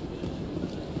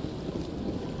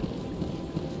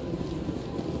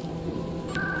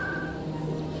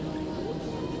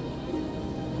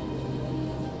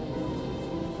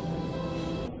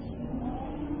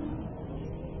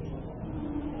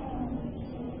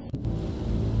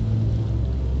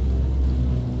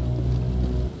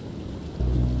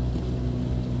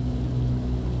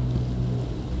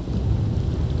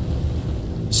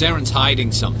 Saren's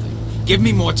hiding something. Give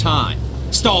me more time.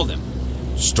 Stall them.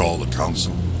 Stall the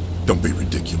Council? Don't be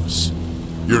ridiculous.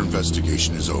 Your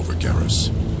investigation is over,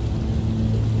 Garrus.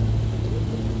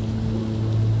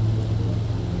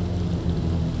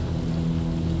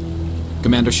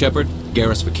 Commander Shepard,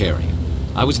 Garrus Vicarian.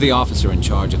 I was the officer in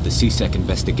charge of the CSEC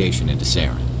investigation into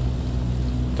Saren.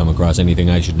 Come across anything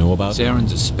I should know about?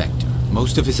 Saren's a Spectre.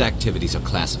 Most of his activities are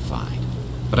classified.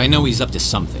 But I know he's up to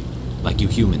something. Like you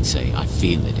humans say, I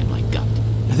feel it in my gut.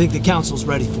 I think the Council's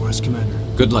ready for us, Commander.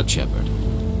 Good luck, Shepard.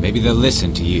 Maybe they'll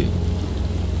listen to you.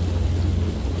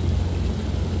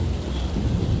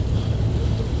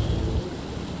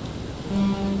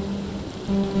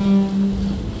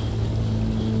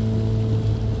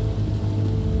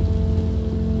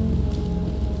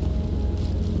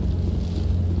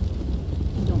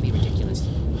 Don't be ridiculous.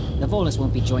 The Volus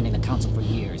won't be joining the Council for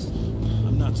years.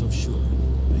 I'm not so sure.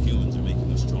 The humans are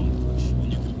making a strong push.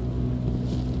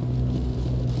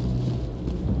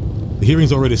 The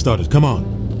hearing's already started. Come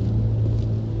on.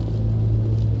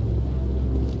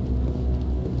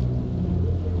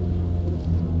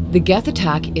 The Geth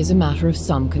attack is a matter of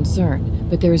some concern,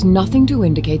 but there is nothing to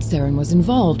indicate Saren was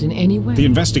involved in any way. The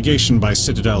investigation by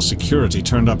Citadel Security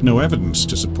turned up no evidence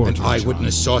to support An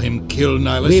eyewitness saw him kill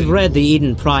Nihilus. We've read the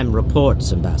Eden Prime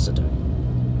reports, Ambassador.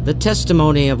 The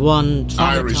testimony of one...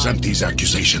 I resent these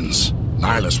accusations.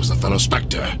 Nihilus was a fellow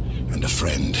Spectre and a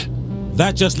friend.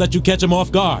 That just let you catch him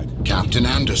off guard. Captain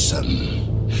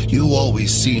Anderson, you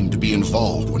always seem to be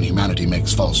involved when humanity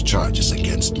makes false charges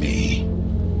against me.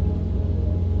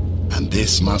 And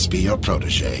this must be your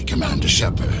protege, Commander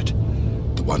Shepard,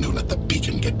 the one who let the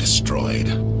beacon get destroyed.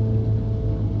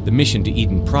 The mission to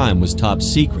Eden Prime was top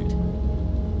secret.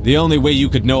 The only way you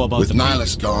could know about With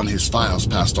Nihilus gone, his files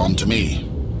passed on to me.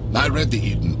 I read the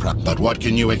Eden Prime, but what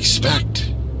can you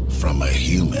expect from a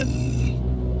human?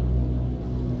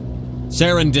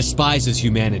 Saren despises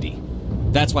humanity.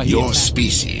 That's why he Your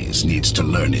species needs to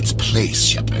learn its place,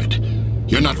 Shepard.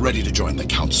 You're not ready to join the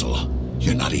Council.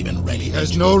 You're not even ready. He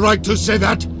has no right to say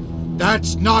that.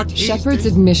 That's not his... Shepard's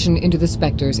admission into the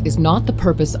Spectres is not the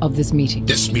purpose of this meeting.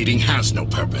 This meeting has no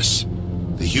purpose.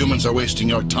 The humans are wasting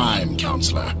your time,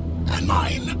 Counselor, and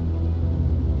mine.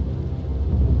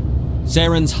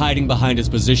 Saren's hiding behind his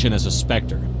position as a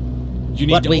Spectre.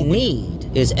 What we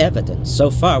need is evidence. So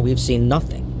far, we've seen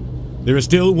nothing. There is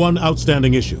still one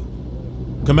outstanding issue.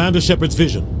 Commander Shepard's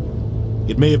vision.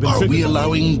 It may have been... Are we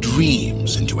allowing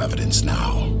dreams into evidence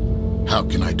now? How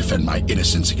can I defend my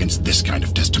innocence against this kind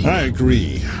of testimony? I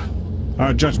agree.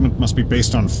 Our judgment must be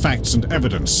based on facts and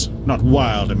evidence, not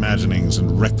wild imaginings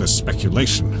and reckless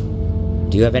speculation.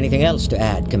 Do you have anything else to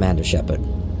add, Commander Shepard?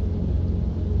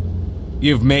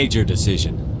 You've made your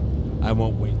decision. I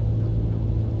won't wait.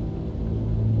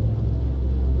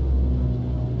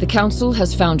 The Council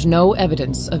has found no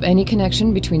evidence of any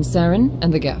connection between Saren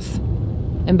and the Geth.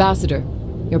 Ambassador,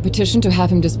 your petition to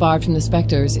have him disbarred from the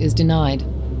Spectres is denied.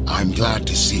 I'm glad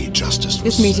to see justice was...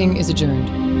 This meeting is adjourned.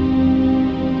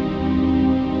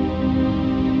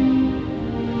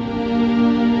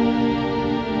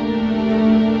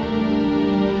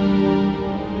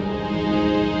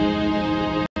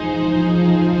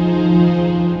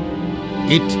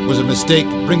 It was a mistake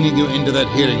bringing you into that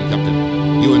hearing,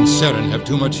 Captain. You and Saren have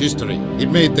too much history.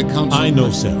 It made the Council... I know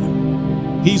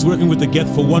Saren. He's working with the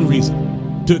Geth for one reason.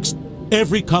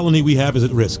 Every colony we have is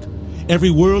at risk. Every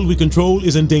world we control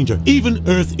is in danger. Even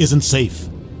Earth isn't safe.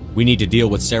 We need to deal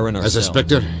with Saren ourselves. As a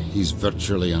Spectre, he's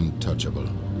virtually untouchable.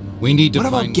 We need to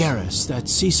find... What about Garrus, that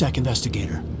CSEC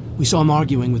investigator? We saw him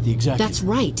arguing with the executive. That's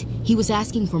right. He was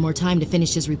asking for more time to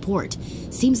finish his report.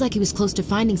 Seems like he was close to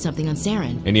finding something on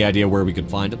Saren. Any idea where we could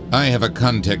find him? I have a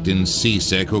contact in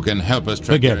CSEC who can help us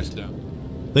track Garrus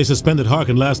down. They suspended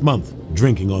Harkin last month,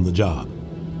 drinking on the job.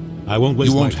 I won't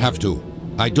waste You won't have to.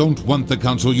 I don't want the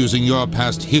Council using your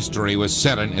past history with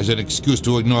Saren as an excuse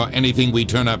to ignore anything we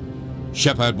turn up.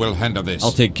 Shepard will handle this.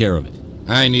 I'll take care of it.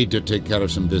 I need to take care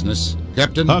of some business.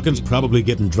 Captain? Harkin's probably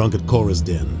getting drunk at Cora's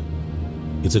Den.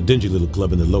 It's a dingy little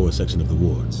club in the lower section of the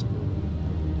wards.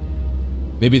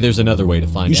 Maybe there's another way to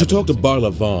find out. You should talk to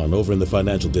Barla Vaughn over in the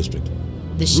financial district.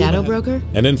 The shadow broker?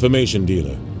 An information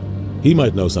dealer. He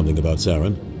might know something about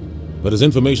Saren, but his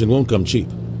information won't come cheap.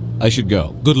 I should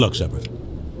go. Good luck, Shepard.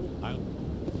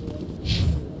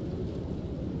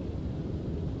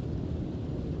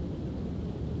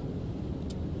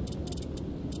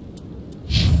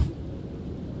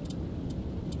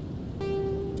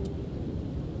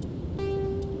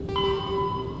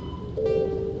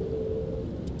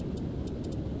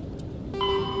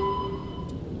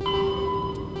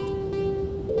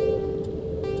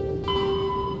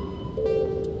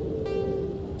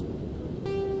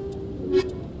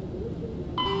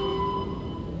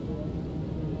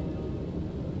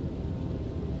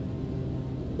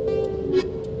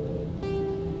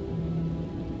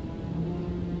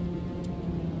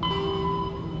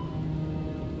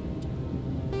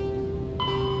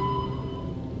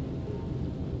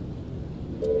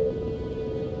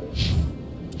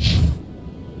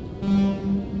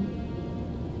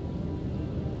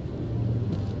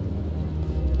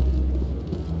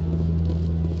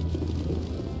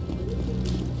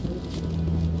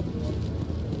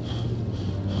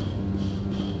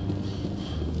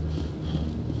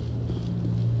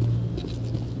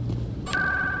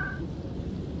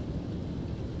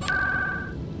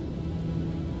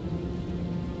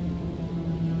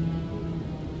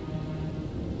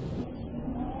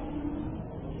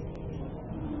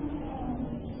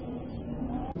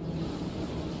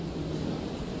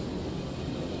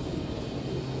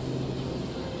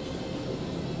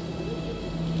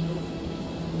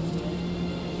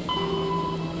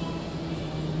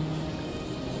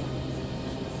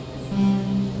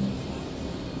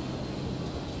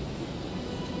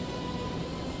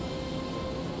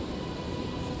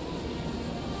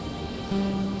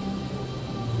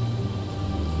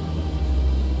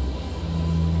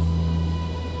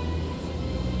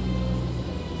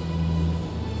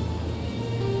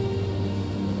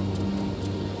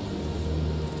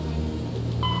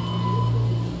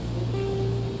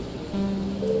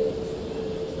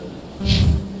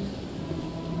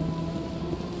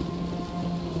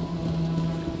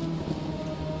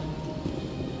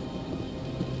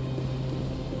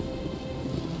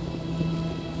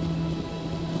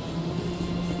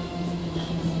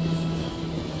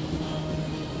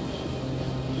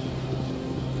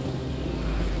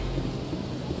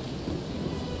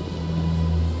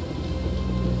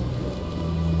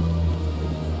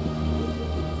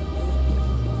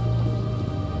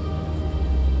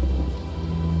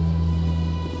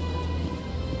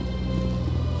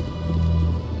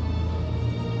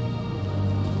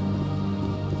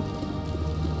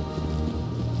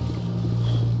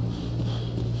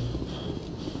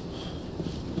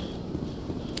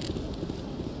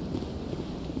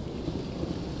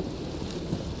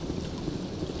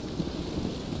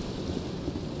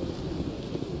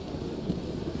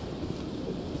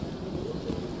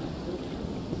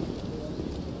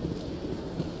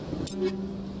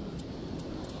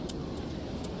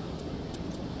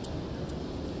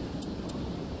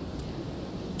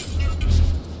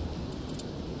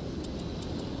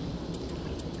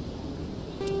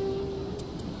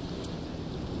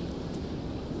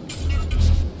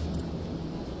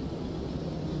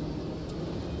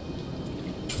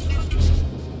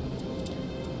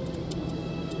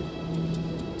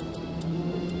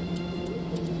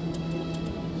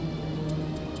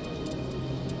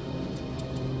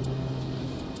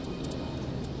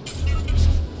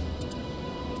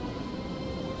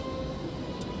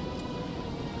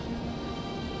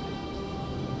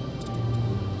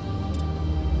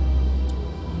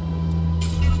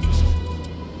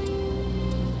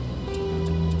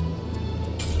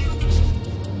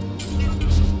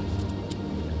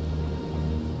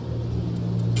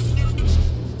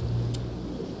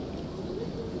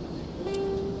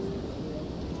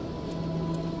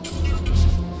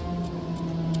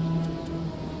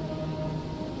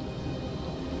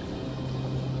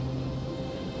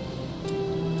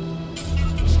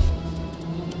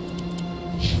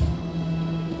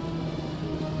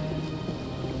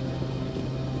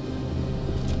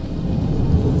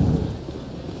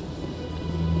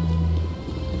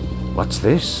 What's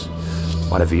this?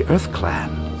 One of the Earth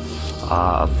Clan.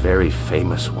 Ah, a very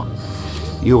famous one.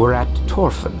 You were at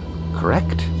Torfan,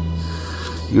 correct?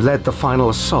 You led the final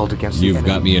assault against the enemy. You've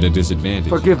got me at a disadvantage.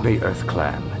 Forgive me, Earth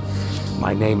Clan.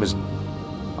 My name is...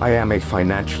 I am a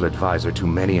financial advisor to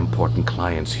many important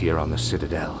clients here on the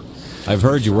Citadel. I've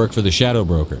heard you work for the Shadow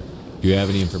Broker. Do you have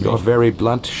any information? You're very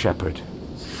blunt, Shepard.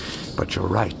 But you're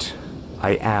right.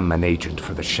 I am an agent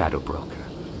for the Shadow Broker.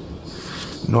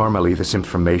 Normally, this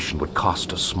information would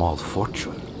cost a small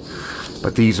fortune.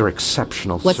 But these are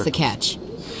exceptional What's the catch?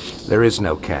 There is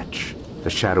no catch. The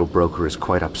Shadow Broker is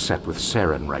quite upset with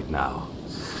Saren right now.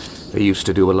 They used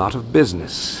to do a lot of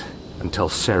business. Until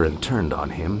Saren turned on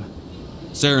him.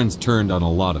 Saren's turned on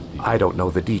a lot of people. I don't know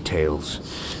the details,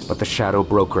 but the Shadow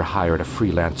Broker hired a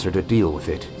freelancer to deal with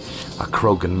it. A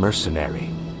Krogan mercenary.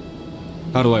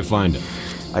 How do I find him?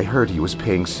 I heard he was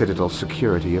paying Citadel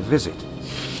security a visit.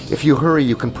 If you hurry,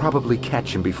 you can probably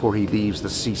catch him before he leaves the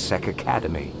C-Sec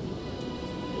Academy.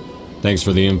 Thanks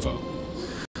for the info.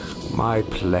 My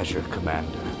pleasure,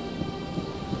 Commander.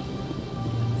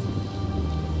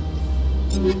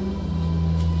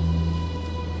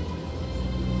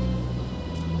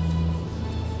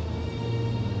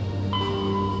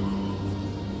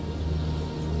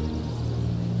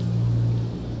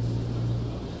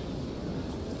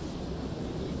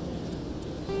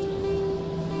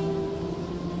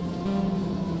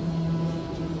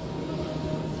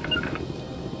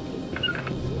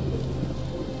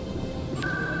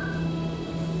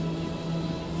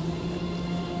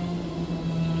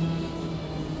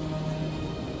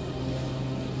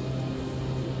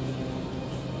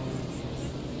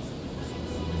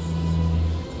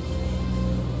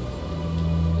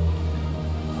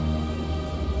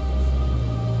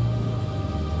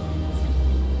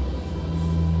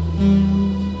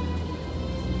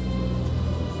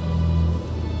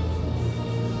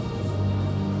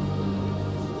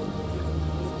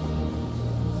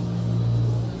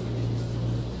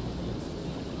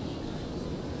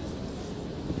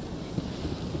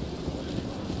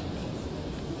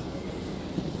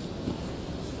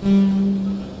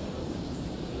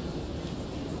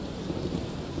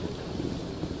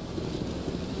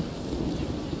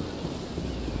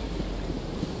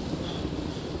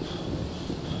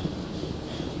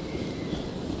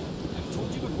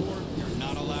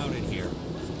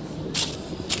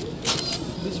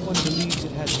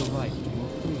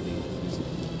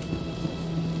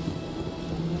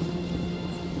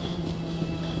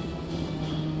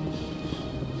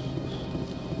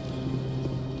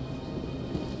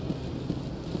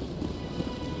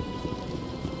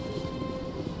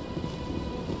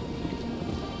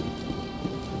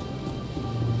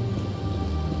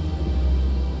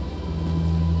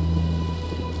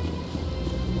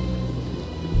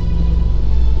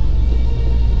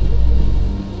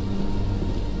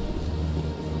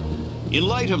 In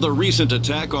light of the recent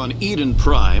attack on Eden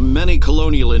Prime, many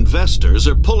colonial investors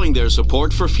are pulling their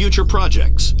support for future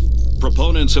projects.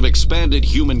 Proponents of expanded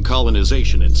human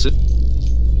colonization insist.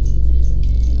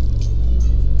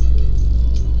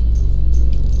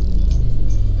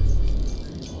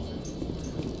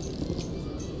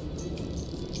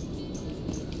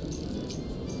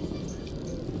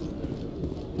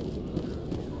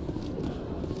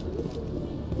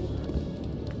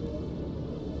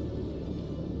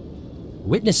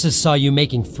 Witnesses saw you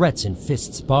making threats in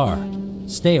Fist's bar.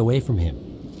 Stay away from him.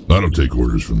 I don't take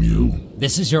orders from you.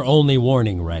 This is your only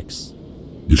warning, Rex.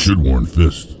 You should warn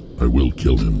Fist. I will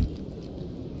kill him.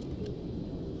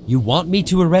 You want me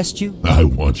to arrest you? I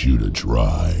want you to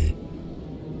try.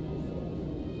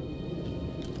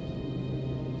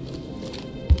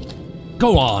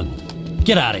 Go on.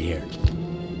 Get out of here.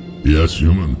 Yes,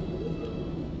 human.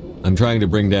 I'm trying to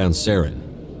bring down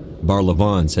Saren.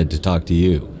 Barlavon said to talk to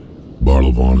you.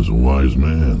 Barlavon is a wise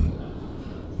man.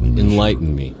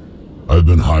 Enlighten me. I've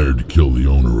been hired to kill the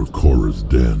owner of Korra's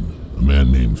Den, a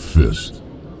man named Fist.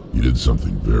 He did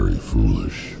something very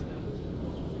foolish.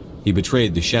 He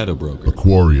betrayed the Shadow Broker. A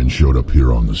Quarian showed up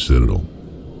here on the Citadel.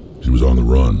 She was on the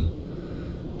run.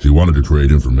 She wanted to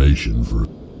trade information for...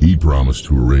 He promised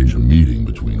to arrange a meeting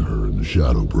between her and the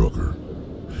Shadow Broker.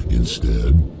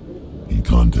 Instead, he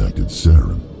contacted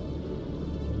Saren.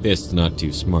 Fist's not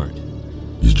too smart.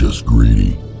 He's just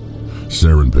greedy.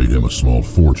 Saren paid him a small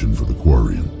fortune for the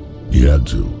Quarian. He had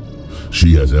to.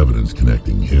 She has evidence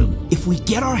connecting him. If we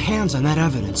get our hands on that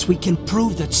evidence, we can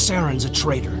prove that Saren's a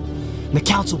traitor. And the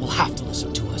Council will have to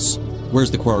listen to us.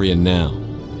 Where's the Quarian now?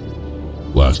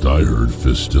 Last I heard,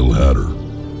 Fist still had her.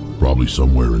 Probably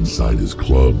somewhere inside his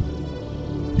club.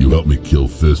 You help me kill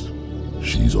Fist,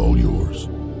 she's all yours.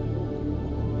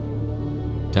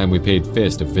 Time we paid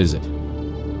Fist a visit.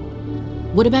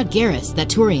 What about Garrus, that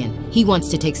Turian? He wants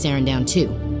to take Saren down too.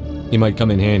 He might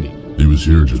come in handy. He was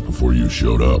here just before you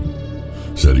showed up.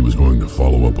 Said he was going to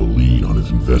follow up a lead on his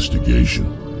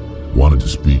investigation. Wanted to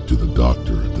speak to the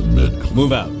doctor at the med clinic.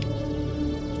 Move out.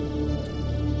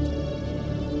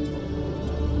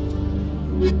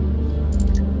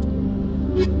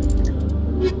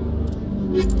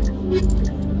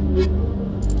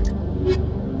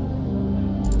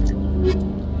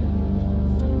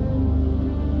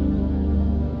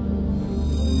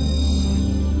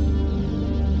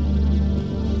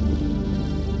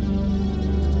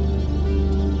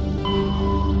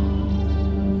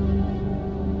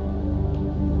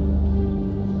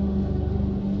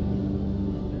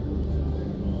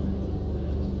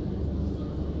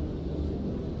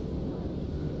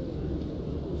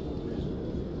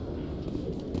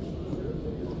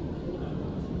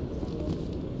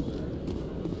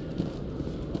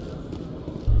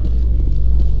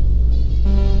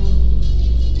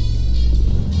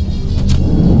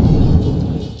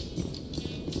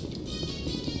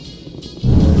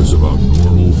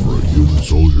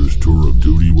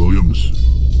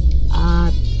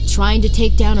 trying to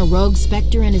take down a rogue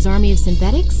Spectre and his army of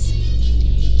synthetics?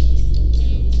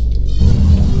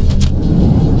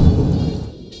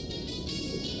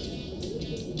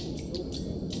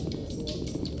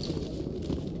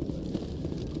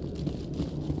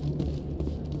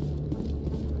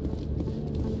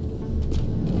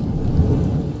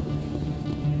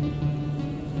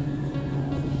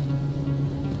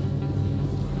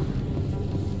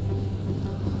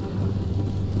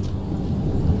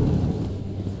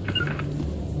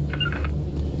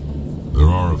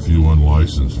 Few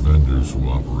unlicensed vendors who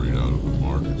operate out of the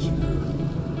markets here.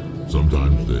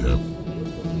 Sometimes they have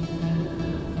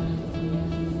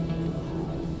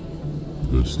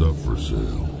good stuff for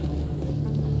sale.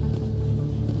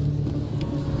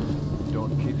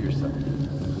 Don't kid yourself.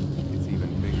 It's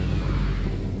even bigger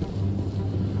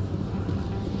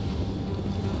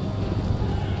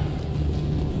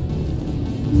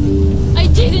than I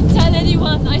didn't tell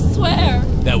anyone, I swear!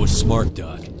 That was smart,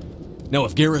 Doc. Now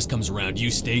if Garrus comes around,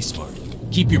 you stay smart.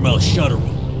 Keep your mouth shut or we'll...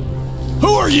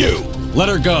 Who are you? Let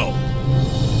her go!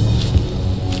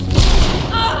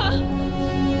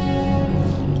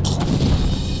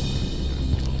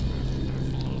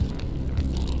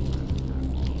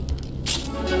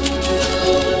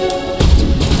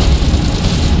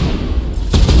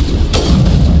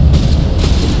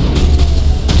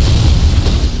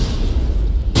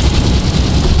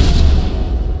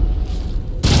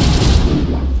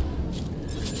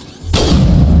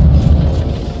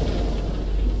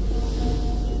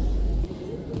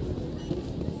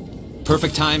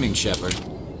 Perfect timing, Shepard.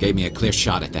 Gave me a clear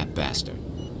shot at that bastard.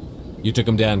 You took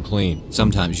him down clean.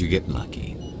 Sometimes you get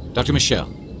lucky. Dr.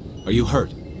 Michelle, are you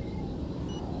hurt?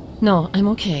 No, I'm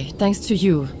okay. Thanks to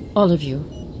you. All of you.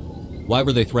 Why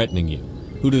were they threatening you?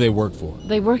 Who do they work for?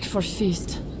 They worked for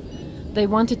Feast. They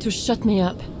wanted to shut me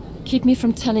up. Keep me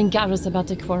from telling Garrus about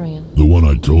the Quarian. The one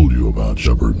I told you about,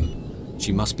 Shepard.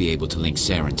 She must be able to link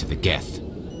Saren to the Geth.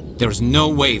 There's no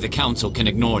way the Council can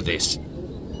ignore this.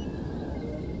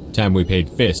 Time we paid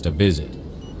Fist a visit.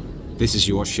 This is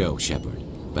your show, Shepard.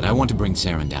 But I want to bring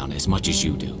Saren down as much as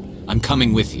you do. I'm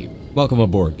coming with you. Welcome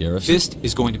aboard, Garrus. Fist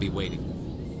is going to be waiting.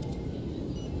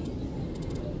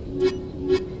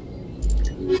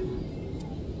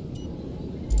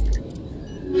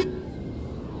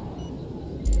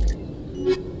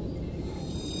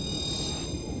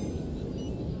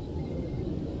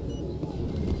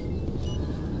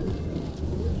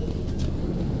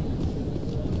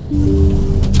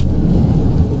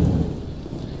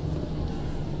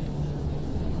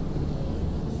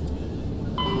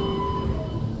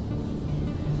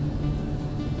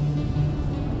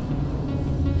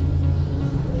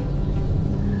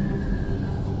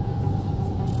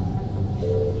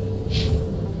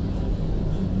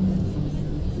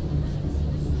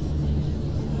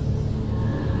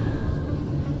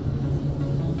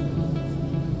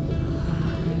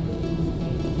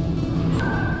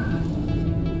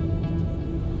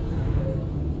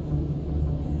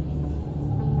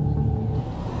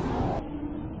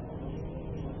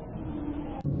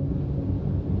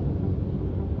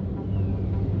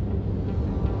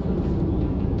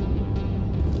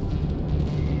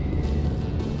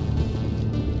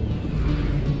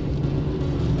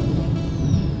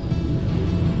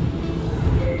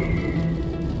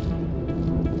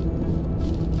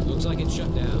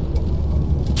 Shut down.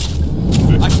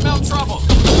 I smell trouble!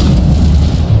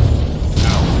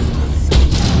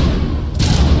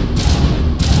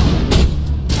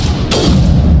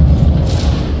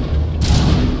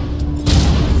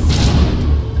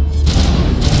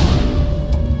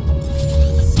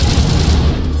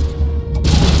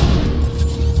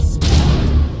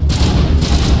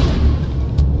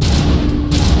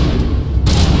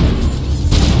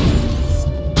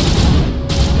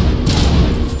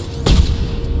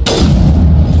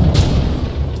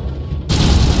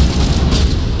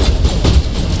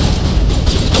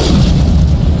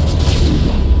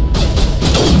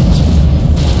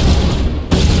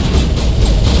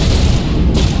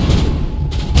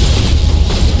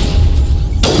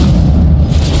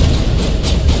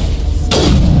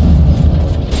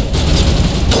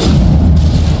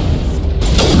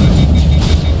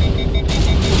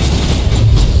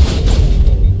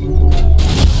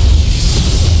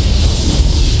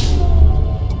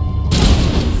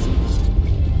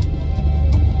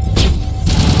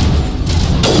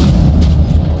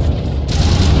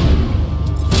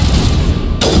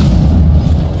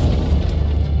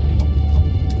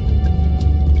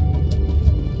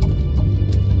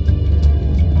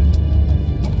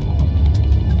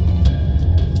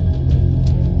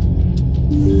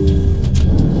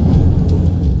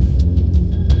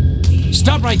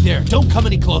 there. Don't come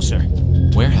any closer.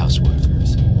 Warehouse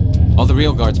workers. All the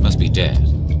real guards must be dead.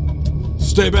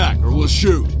 Stay back, or we'll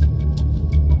shoot.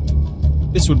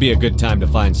 This would be a good time to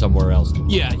find somewhere else.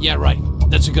 Yeah, right.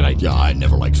 That's a good idea. Yeah, I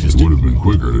never liked It fisting. would have been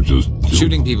quicker to just kill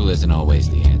Shooting people isn't always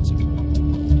the answer.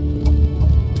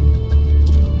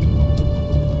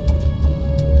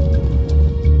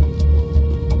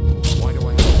 Why do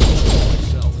I have to kill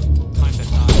myself? Time to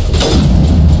die.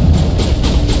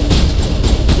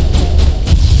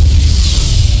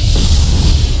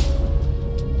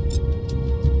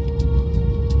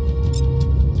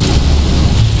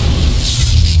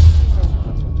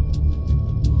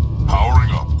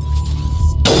 powering up.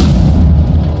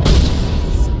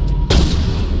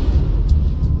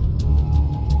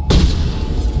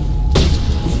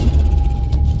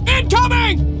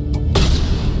 Incoming!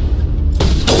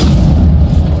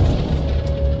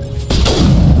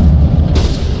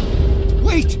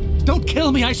 Wait! Don't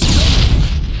kill me, I swear!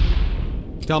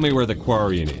 Tell me where the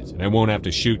Quarian is, and I won't have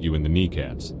to shoot you in the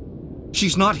kneecaps.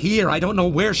 She's not here. I don't know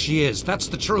where she is. That's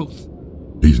the truth.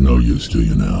 He's no use to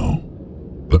you now.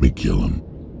 Let me kill him.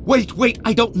 Wait.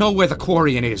 I don't know where the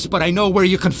Quarian is, but I know where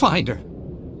you can find her.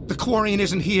 The Quarian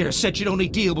isn't here. Said she'd only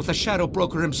deal with the Shadow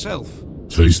Broker himself.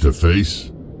 Face to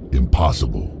face?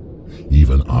 Impossible.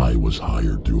 Even I was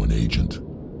hired through an agent.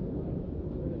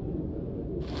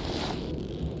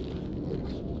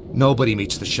 Nobody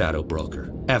meets the Shadow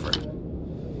Broker. Ever.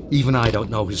 Even I don't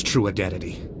know his true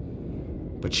identity.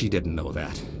 But she didn't know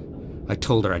that. I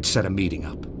told her I'd set a meeting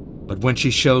up. But when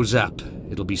she shows up,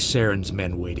 it'll be Saren's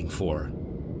men waiting for her.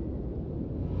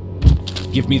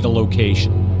 Give me the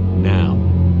location. Now.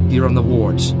 Here on the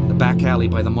wards, the back alley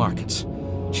by the markets.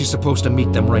 She's supposed to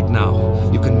meet them right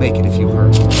now. You can make it if you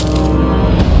hurry.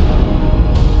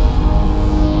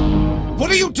 What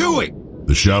are you doing?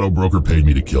 The Shadow Broker paid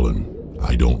me to kill him.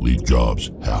 I don't leave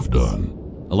jobs half done.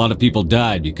 A lot of people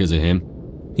died because of him.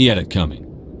 He had it coming.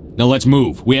 Now let's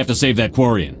move. We have to save that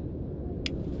Quarian.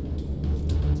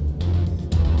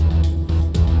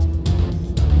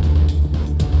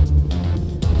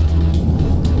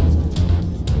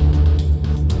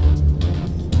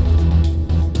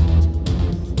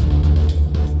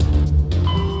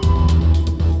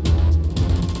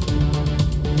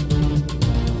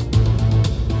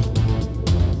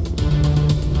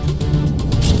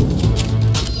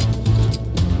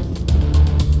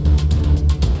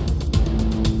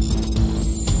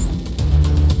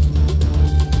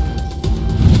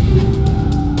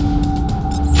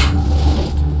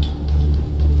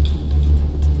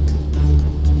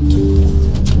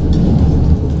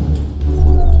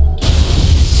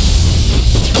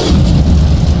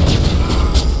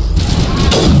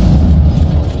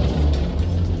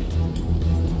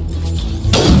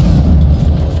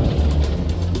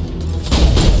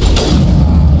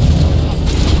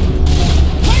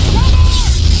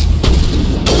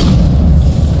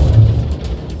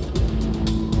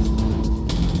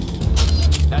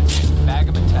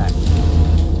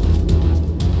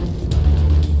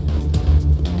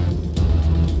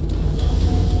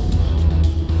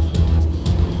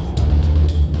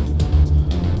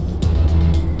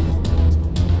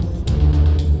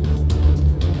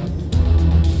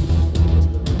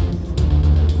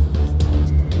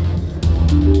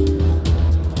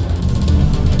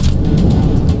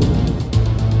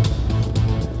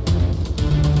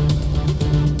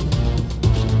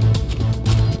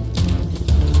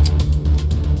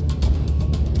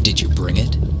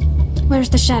 Where's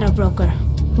the Shadow Broker?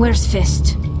 Where's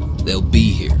Fist? They'll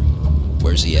be here.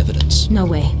 Where's the evidence? No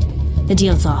way. The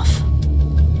deal's off.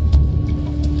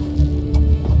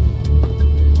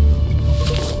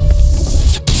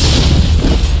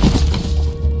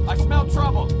 I smell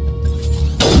trouble.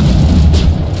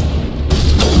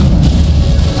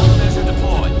 Countermeasure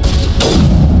deployed.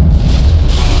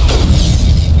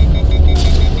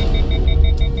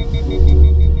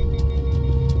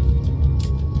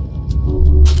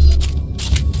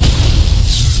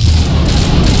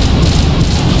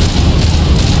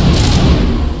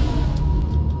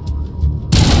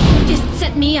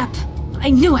 Me up. I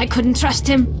knew I couldn't trust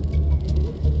him.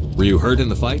 Were you hurt in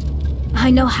the fight? I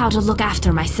know how to look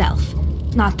after myself.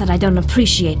 Not that I don't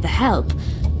appreciate the help.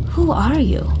 Who are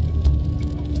you?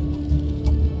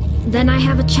 Then I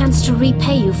have a chance to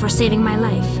repay you for saving my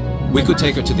life. We could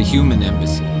take her to the human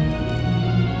embassy.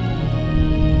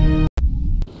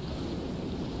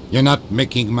 You're not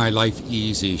making my life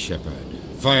easy, Shepard.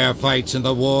 Firefights in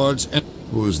the wards and...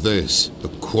 Who's this? The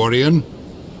Quarian?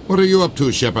 What are you up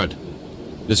to, Shepard?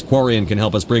 This Quarian can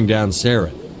help us bring down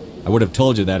Saren. I would have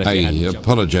told you that if I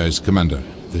apologize, Commander.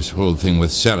 This whole thing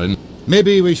with Saren...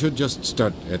 Maybe we should just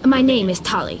start at... My name is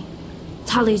Tali.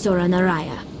 Talizora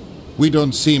Naraya. We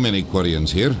don't see many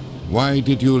Quarians here. Why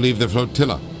did you leave the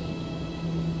flotilla?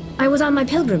 I was on my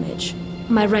pilgrimage,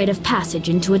 my rite of passage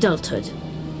into adulthood.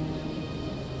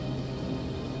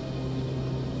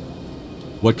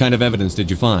 What kind of evidence did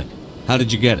you find? How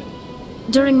did you get it?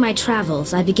 During my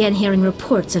travels, I began hearing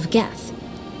reports of Geth.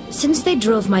 Since they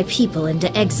drove my people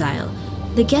into exile,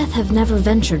 the Geth have never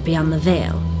ventured beyond the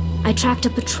Veil. I tracked a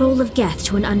patrol of Geth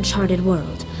to an uncharted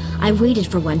world. I waited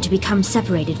for one to become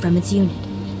separated from its unit.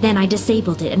 Then I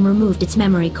disabled it and removed its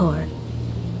memory core.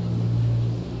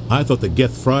 I thought the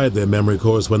Geth fried their memory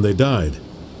cores when they died.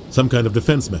 Some kind of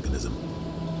defense mechanism.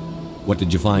 What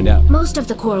did you find out? Most of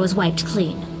the core was wiped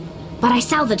clean, but I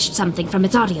salvaged something from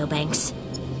its audio banks.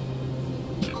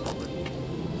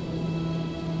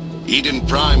 Eden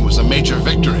Prime was a major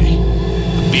victory.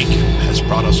 The beacon has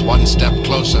brought us one step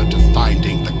closer to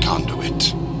finding the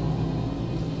conduit.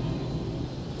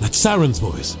 That's Saren's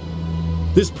voice.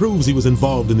 This proves he was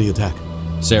involved in the attack.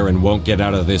 Saren won't get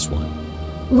out of this one.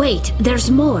 Wait, there's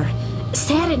more.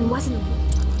 Saren wasn't...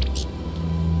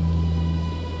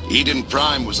 Eden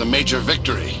Prime was a major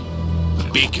victory. The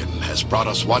beacon has brought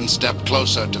us one step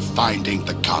closer to finding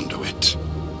the conduit.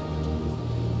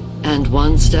 And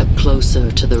one step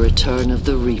closer to the return of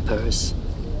the Reapers.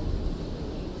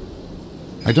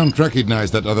 I don't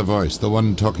recognize that other voice, the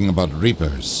one talking about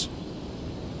Reapers.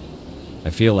 I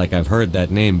feel like I've heard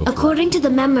that name before. According to the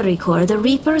memory core, the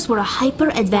Reapers were a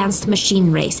hyper-advanced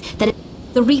machine race.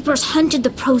 The Reapers hunted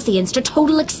the Protheans to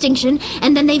total extinction,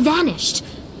 and then they vanished.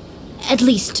 At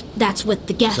least, that's what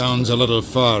the Geth... Sounds a little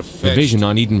far-fetched. The vision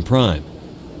on Eden Prime.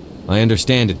 I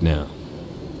understand it now.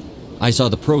 I saw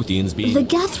the Protheans being... The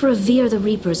Geth revere the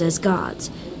Reapers as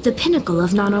gods, the pinnacle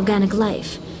of non-organic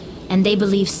life. And they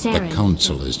believe Saren... The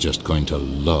Council is just going to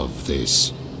love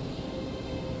this.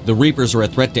 The Reapers are a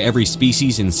threat to every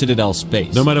species in Citadel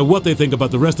space. No matter what they think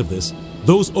about the rest of this,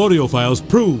 those audio files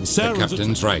prove Saren's... The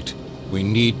Captain's right. We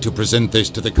need to present this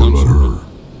to the Council. What about her?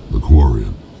 The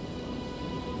Quarian.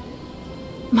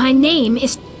 My name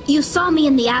is... You saw me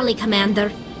in the alley,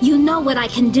 Commander. You know what I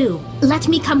can do. Let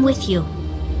me come with you.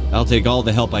 I'll take all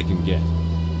the help I can get.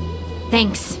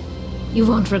 Thanks. You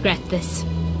won't regret this.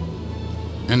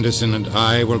 Anderson and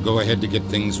I will go ahead to get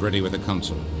things ready with the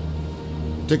Council.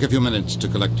 Take a few minutes to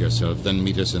collect yourself, then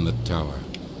meet us in the tower.